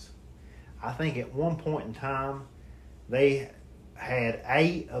 songs. I think at one point in time, they had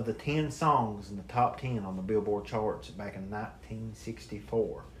 8 of the 10 songs in the top 10 on the Billboard charts back in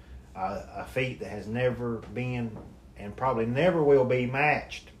 1964. A feat that has never been and probably never will be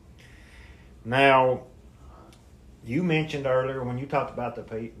matched. Now, you mentioned earlier when you talked about the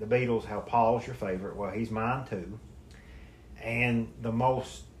Beatles how Paul's your favorite. Well, he's mine too. And the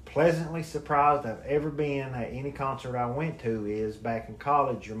most pleasantly surprised I've ever been at any concert I went to is back in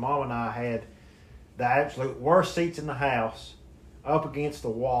college. Your mom and I had the absolute worst seats in the house up against the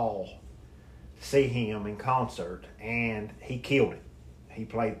wall to see him in concert, and he killed it. He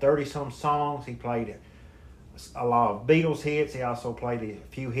played 30-some songs. He played a lot of Beatles hits. He also played a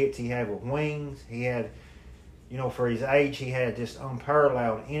few hits he had with Wings. He had, for his age, he had just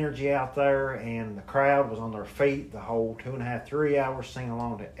unparalleled energy out there, and the crowd was on their feet the whole 2.5, 3 hours singing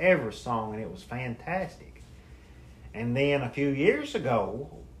along to every song, and it was fantastic. And then a few years ago,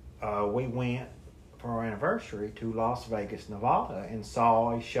 we went for our anniversary to Las Vegas, Nevada, and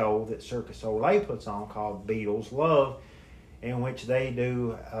saw a show that Circus Olay puts on called Beatles Love, in which they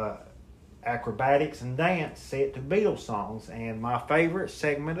do acrobatics and dance set to Beatles songs. And my favorite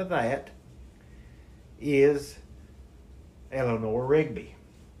segment of that is Eleanor Rigby.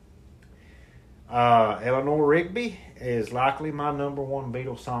 Eleanor Rigby is likely my number one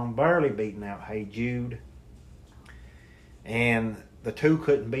Beatles song, barely beating out Hey Jude. And the two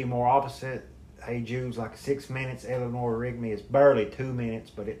couldn't be more opposite. Hey Jude's like 6 minutes. Eleanor Rigby is barely 2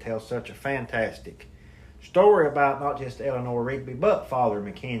 minutes, but it tells such a fantastic story about not just Eleanor Rigby, but Father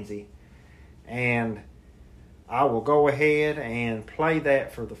Mackenzie. And I will go ahead and play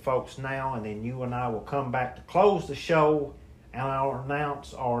that for the folks now, and then you and I will come back to close the show, and I'll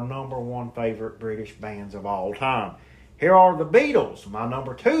announce our number one favorite British bands of all time. Here are the Beatles, my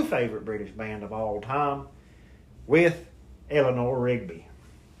number 2 favorite British band of all time, with Eleanor Rigby.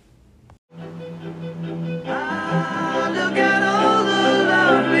 Ah, look at all the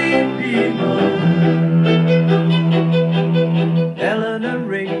lovely people. Eleanor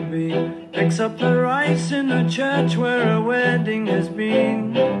Rigby picks up the rice in the church where a wedding has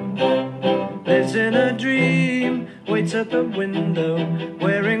been. Lives in a dream, waits at the window,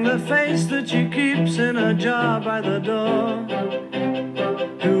 wearing the face that she keeps in a jar by the door.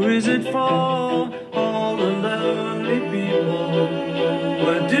 Who is it for? All the lonely people.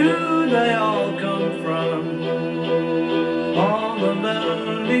 Where do they all come from? All the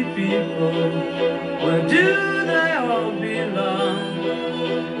lonely people. Where do they all belong?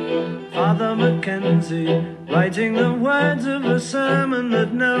 Father Mackenzie, writing the words of a sermon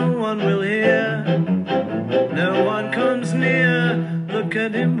that no one will hear. No one comes near. Look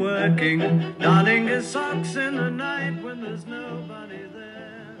at him working, darning his socks in the night when there's nobody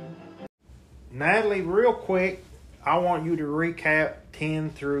there. Natalie, real quick, I want you to recap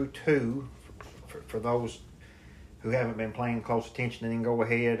 10 through 2 for those who haven't been paying close attention, and then go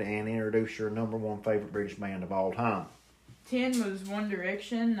ahead and introduce your number one favorite British band of all time. 10 was One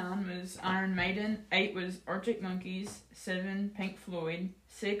Direction, 9 was Iron Maiden, 8 was Arctic Monkeys, 7 Pink Floyd,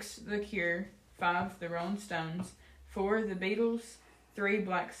 6 The Cure, 5 The Rolling Stones, 4 The Beatles, 3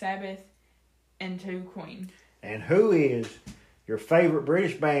 Black Sabbath, and 2 Queen. And who is your favorite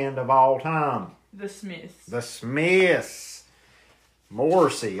British band of all time? The Smiths. The Smiths.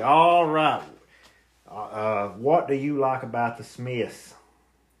 Morrissey, all right. What do you like about the Smiths?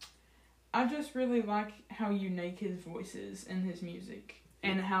 I just really like how unique his voice is in his music,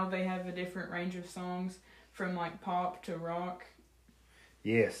 and how they have a different range of songs from like pop to rock.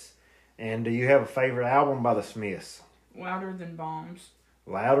 Yes. And do you have a favorite album by the Smiths? Louder Than Bombs.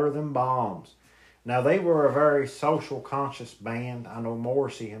 Louder Than Bombs. Now, they were a very social conscious band. I know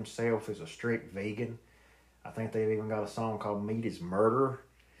Morrissey himself is a strict vegan. I think they've even got a song called Meat is Murder.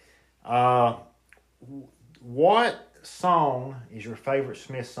 What song is your favorite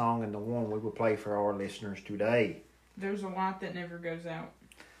Smith song and the one we will play for our listeners today? There's a Light That Never Goes Out.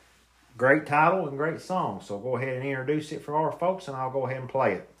 Great title and great song. So go ahead and introduce it for our folks, and I'll go ahead and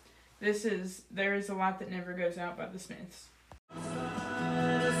play it. This is There Is a Light That Never Goes Out by the Smiths.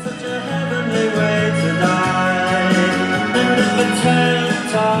 Such a heavenly way to die, and if the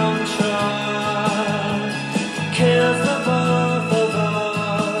ten-tongue shot kills the both of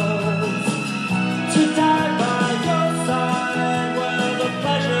us, to die by your side, where the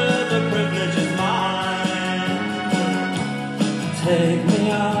pleasure, the privilege is mine. Take me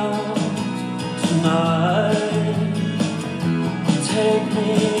out tonight, take me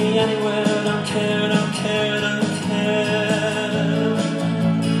anywhere, don't care, don't care, don't care.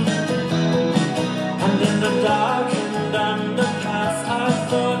 Dark and underpass, I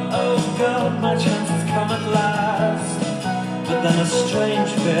thought, oh God, my chance has come at last. But then a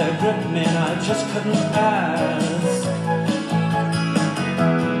strange fear gripped me and I just couldn't ask.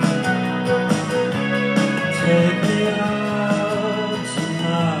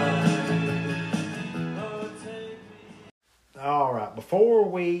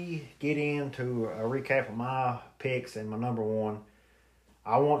 get into a recap of my picks and my number one,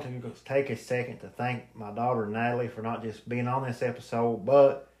 I want to take a second to thank my daughter Natalie for not just being on this episode,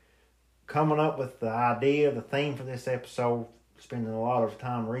 but coming up with the idea, the theme for this episode, spending a lot of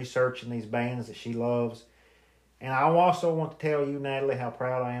time researching these bands that she loves. And I also want to tell you, Natalie, how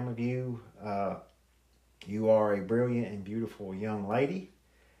proud I am of you. You are a brilliant and beautiful young lady.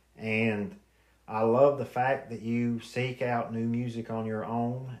 And I love the fact that you seek out new music on your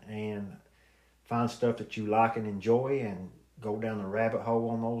own and find stuff that you like and enjoy and go down the rabbit hole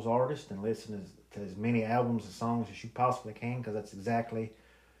on those artists and listen to as many albums and songs as you possibly can, because that's exactly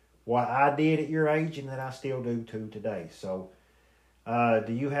what I did at your age and that I still do to today. So,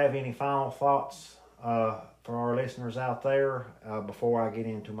 do you have any final thoughts for our listeners out there before I get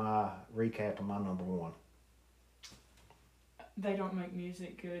into my recap of my number one? They don't make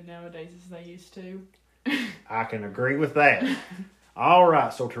music good nowadays as they used to. I can agree with that. All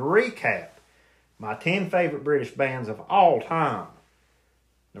right, so to recap, my 10 favorite British bands of all time.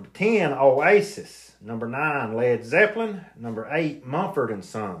 Number 10, Oasis. Number 9, Led Zeppelin. Number 8, Mumford &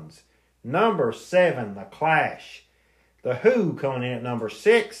 Sons. Number 7, The Clash. The Who coming in at number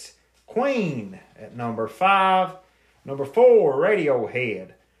 6. Queen at number 5. Number 4,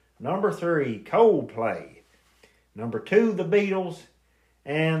 Radiohead. Number 3, Coldplay. Number 2, The Beatles.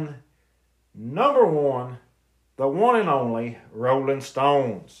 And number 1, the one and only Rolling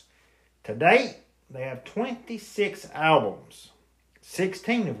Stones. To date, they have 26 albums,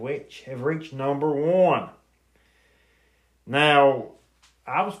 16 of which have reached number 1. Now,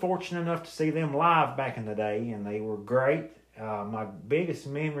 I was fortunate enough to see them live back in the day, and they were great. My biggest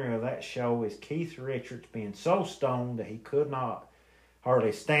memory of that show is Keith Richards being so stoned that he could not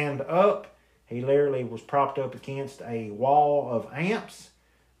hardly stand up. He literally was propped up against a wall of amps,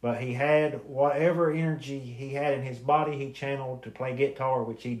 but he had whatever energy he had in his body, he channeled to play guitar,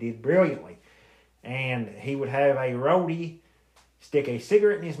 which he did brilliantly. And he would have a roadie stick a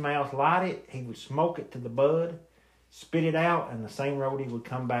cigarette in his mouth, light it, he would smoke it to the bud, spit it out, and the same roadie would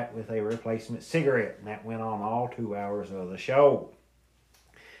come back with a replacement cigarette. And that went on all 2 hours of the show.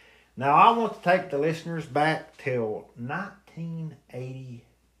 Now, I want to take the listeners back till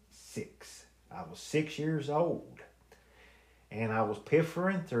 1986. I was 6 years old, and I was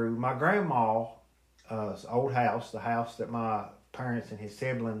piffering through my grandma's old house. The house that my parents and his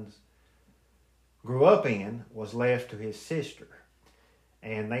siblings grew up in was left to his sister.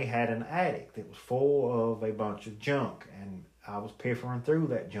 And they had an attic that was full of a bunch of junk. And I was piffering through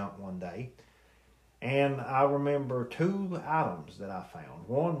that junk one day. And I remember 2 items that I found.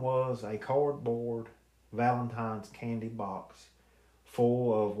 One was a cardboard Valentine's candy box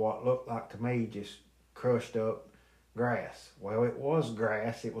full of what looked like to me just crushed up grass. Well, it was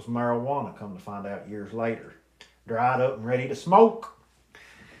grass. It was marijuana, come to find out years later. Dried up and ready to smoke.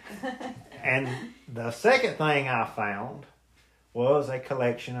 And the second thing I found was a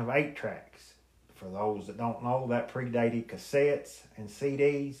collection of 8-tracks. For those that don't know, that predated cassettes and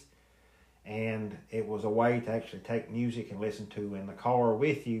CDs, and it was a way to actually take music and listen to in the car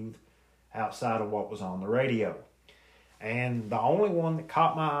with you outside of what was on the radio. And the only one that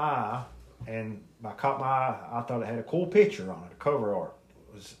caught my eye, and by caught my eye, I thought it had a cool picture on it, a cover art.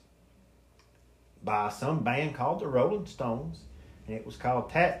 It was by some band called the Rolling Stones, and it was called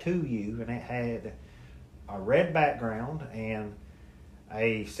Tattoo You, and it had a red background and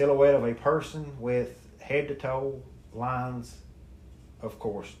a silhouette of a person with head to toe lines, of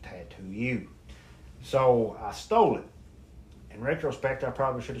course, Tattoo You. So I stole it. In retrospect, I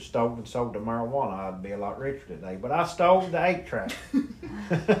probably should have stolen and sold the marijuana. I'd be a lot richer today. But I stole the 8-track.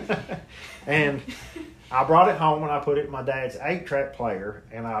 And I brought it home and I put it in my dad's 8-track player,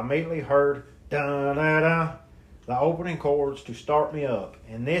 and I immediately heard da-da-da, the opening chords to start me up.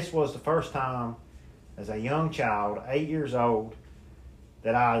 And this was the first time as a young child, 8 years old,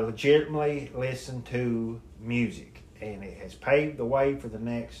 that I legitimately listened to music. And it has paved the way for the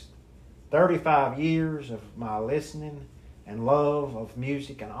next 35 years of my listening and love of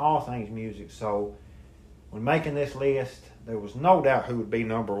music and all things music. So when making this list, there was no doubt who would be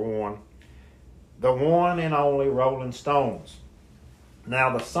number 1. The one and only Rolling Stones.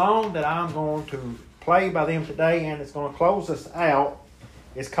 Now, the song that I'm going to play by them today, and it's going to close us out,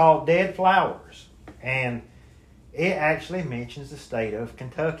 is called Dead Flowers. And it actually mentions the state of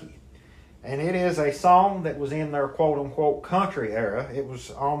Kentucky. And it is a song that was in their quote-unquote country era. It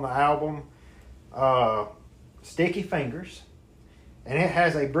was on the album Sticky Fingers. And it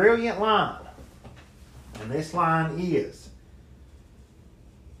has a brilliant line. And this line is,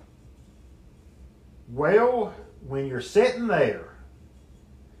 well, when you're sitting there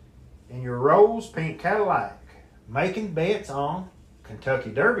in your rose pink Cadillac, making bets on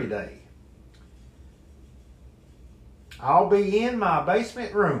Kentucky Derby Day. I'll be in my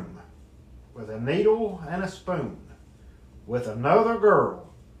basement room with a needle and a spoon, with another girl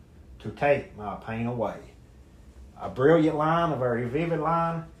to take my pain away. A brilliant line, a very vivid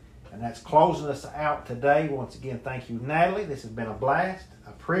line, and that's closing us out today. Once again, thank you, Natalie. This has been a blast,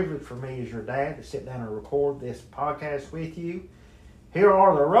 a privilege for me as your dad to sit down and record this podcast with you. Here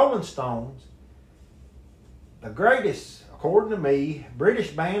are the Rolling Stones, the greatest, according to me,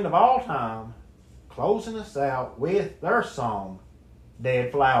 British band of all time, closing us out with their song,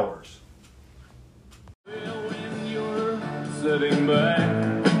 Dead Flowers. Well, when you're sitting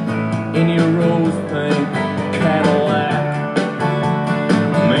back in your rose pink Cadillac,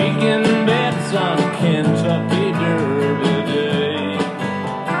 making bets on Kentucky Derby Day,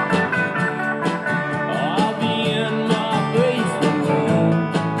 I'll be in my basement room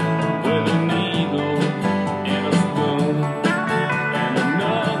with a needle and a spoon and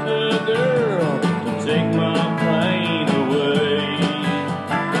another girl to take my pain away.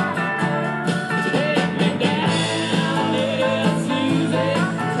 Take me down, little Susie,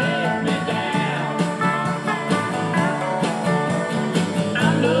 take me down. I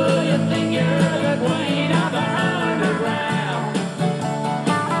know you think you're the queen of the underground,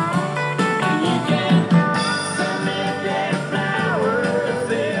 and you can send me dead flowers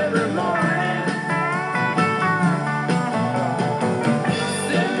every morning.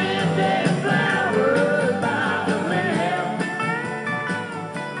 Send me dead flowers by the mail.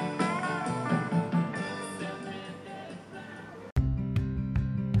 Send me dead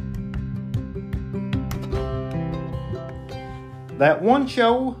That One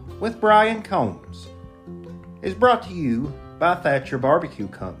Show with Brian Combs is brought to you by Thatcher Barbecue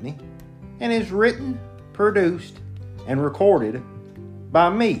Company and is written, produced, and recorded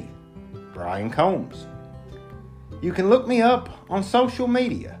by me, Brian Combs. You can look me up on social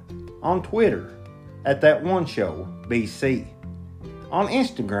media, on Twitter at That One Show BC, on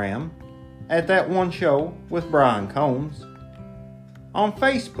Instagram at That One Show with Brian Combs, on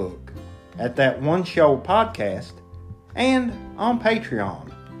Facebook at That One Show Podcast, and on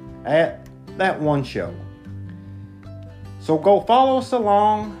Patreon at That One Show. So go follow us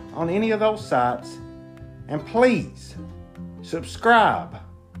along on any of those sites, and please subscribe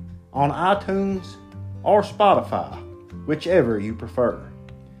on iTunes or Spotify, whichever you prefer.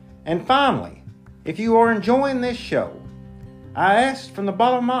 And finally, if you are enjoying this show, I ask from the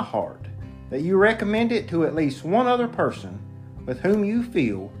bottom of my heart that you recommend it to at least one other person with whom you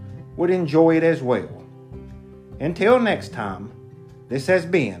feel would enjoy it as well. Until next time, this has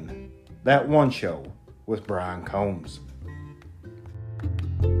been That One Show with Brian Combs.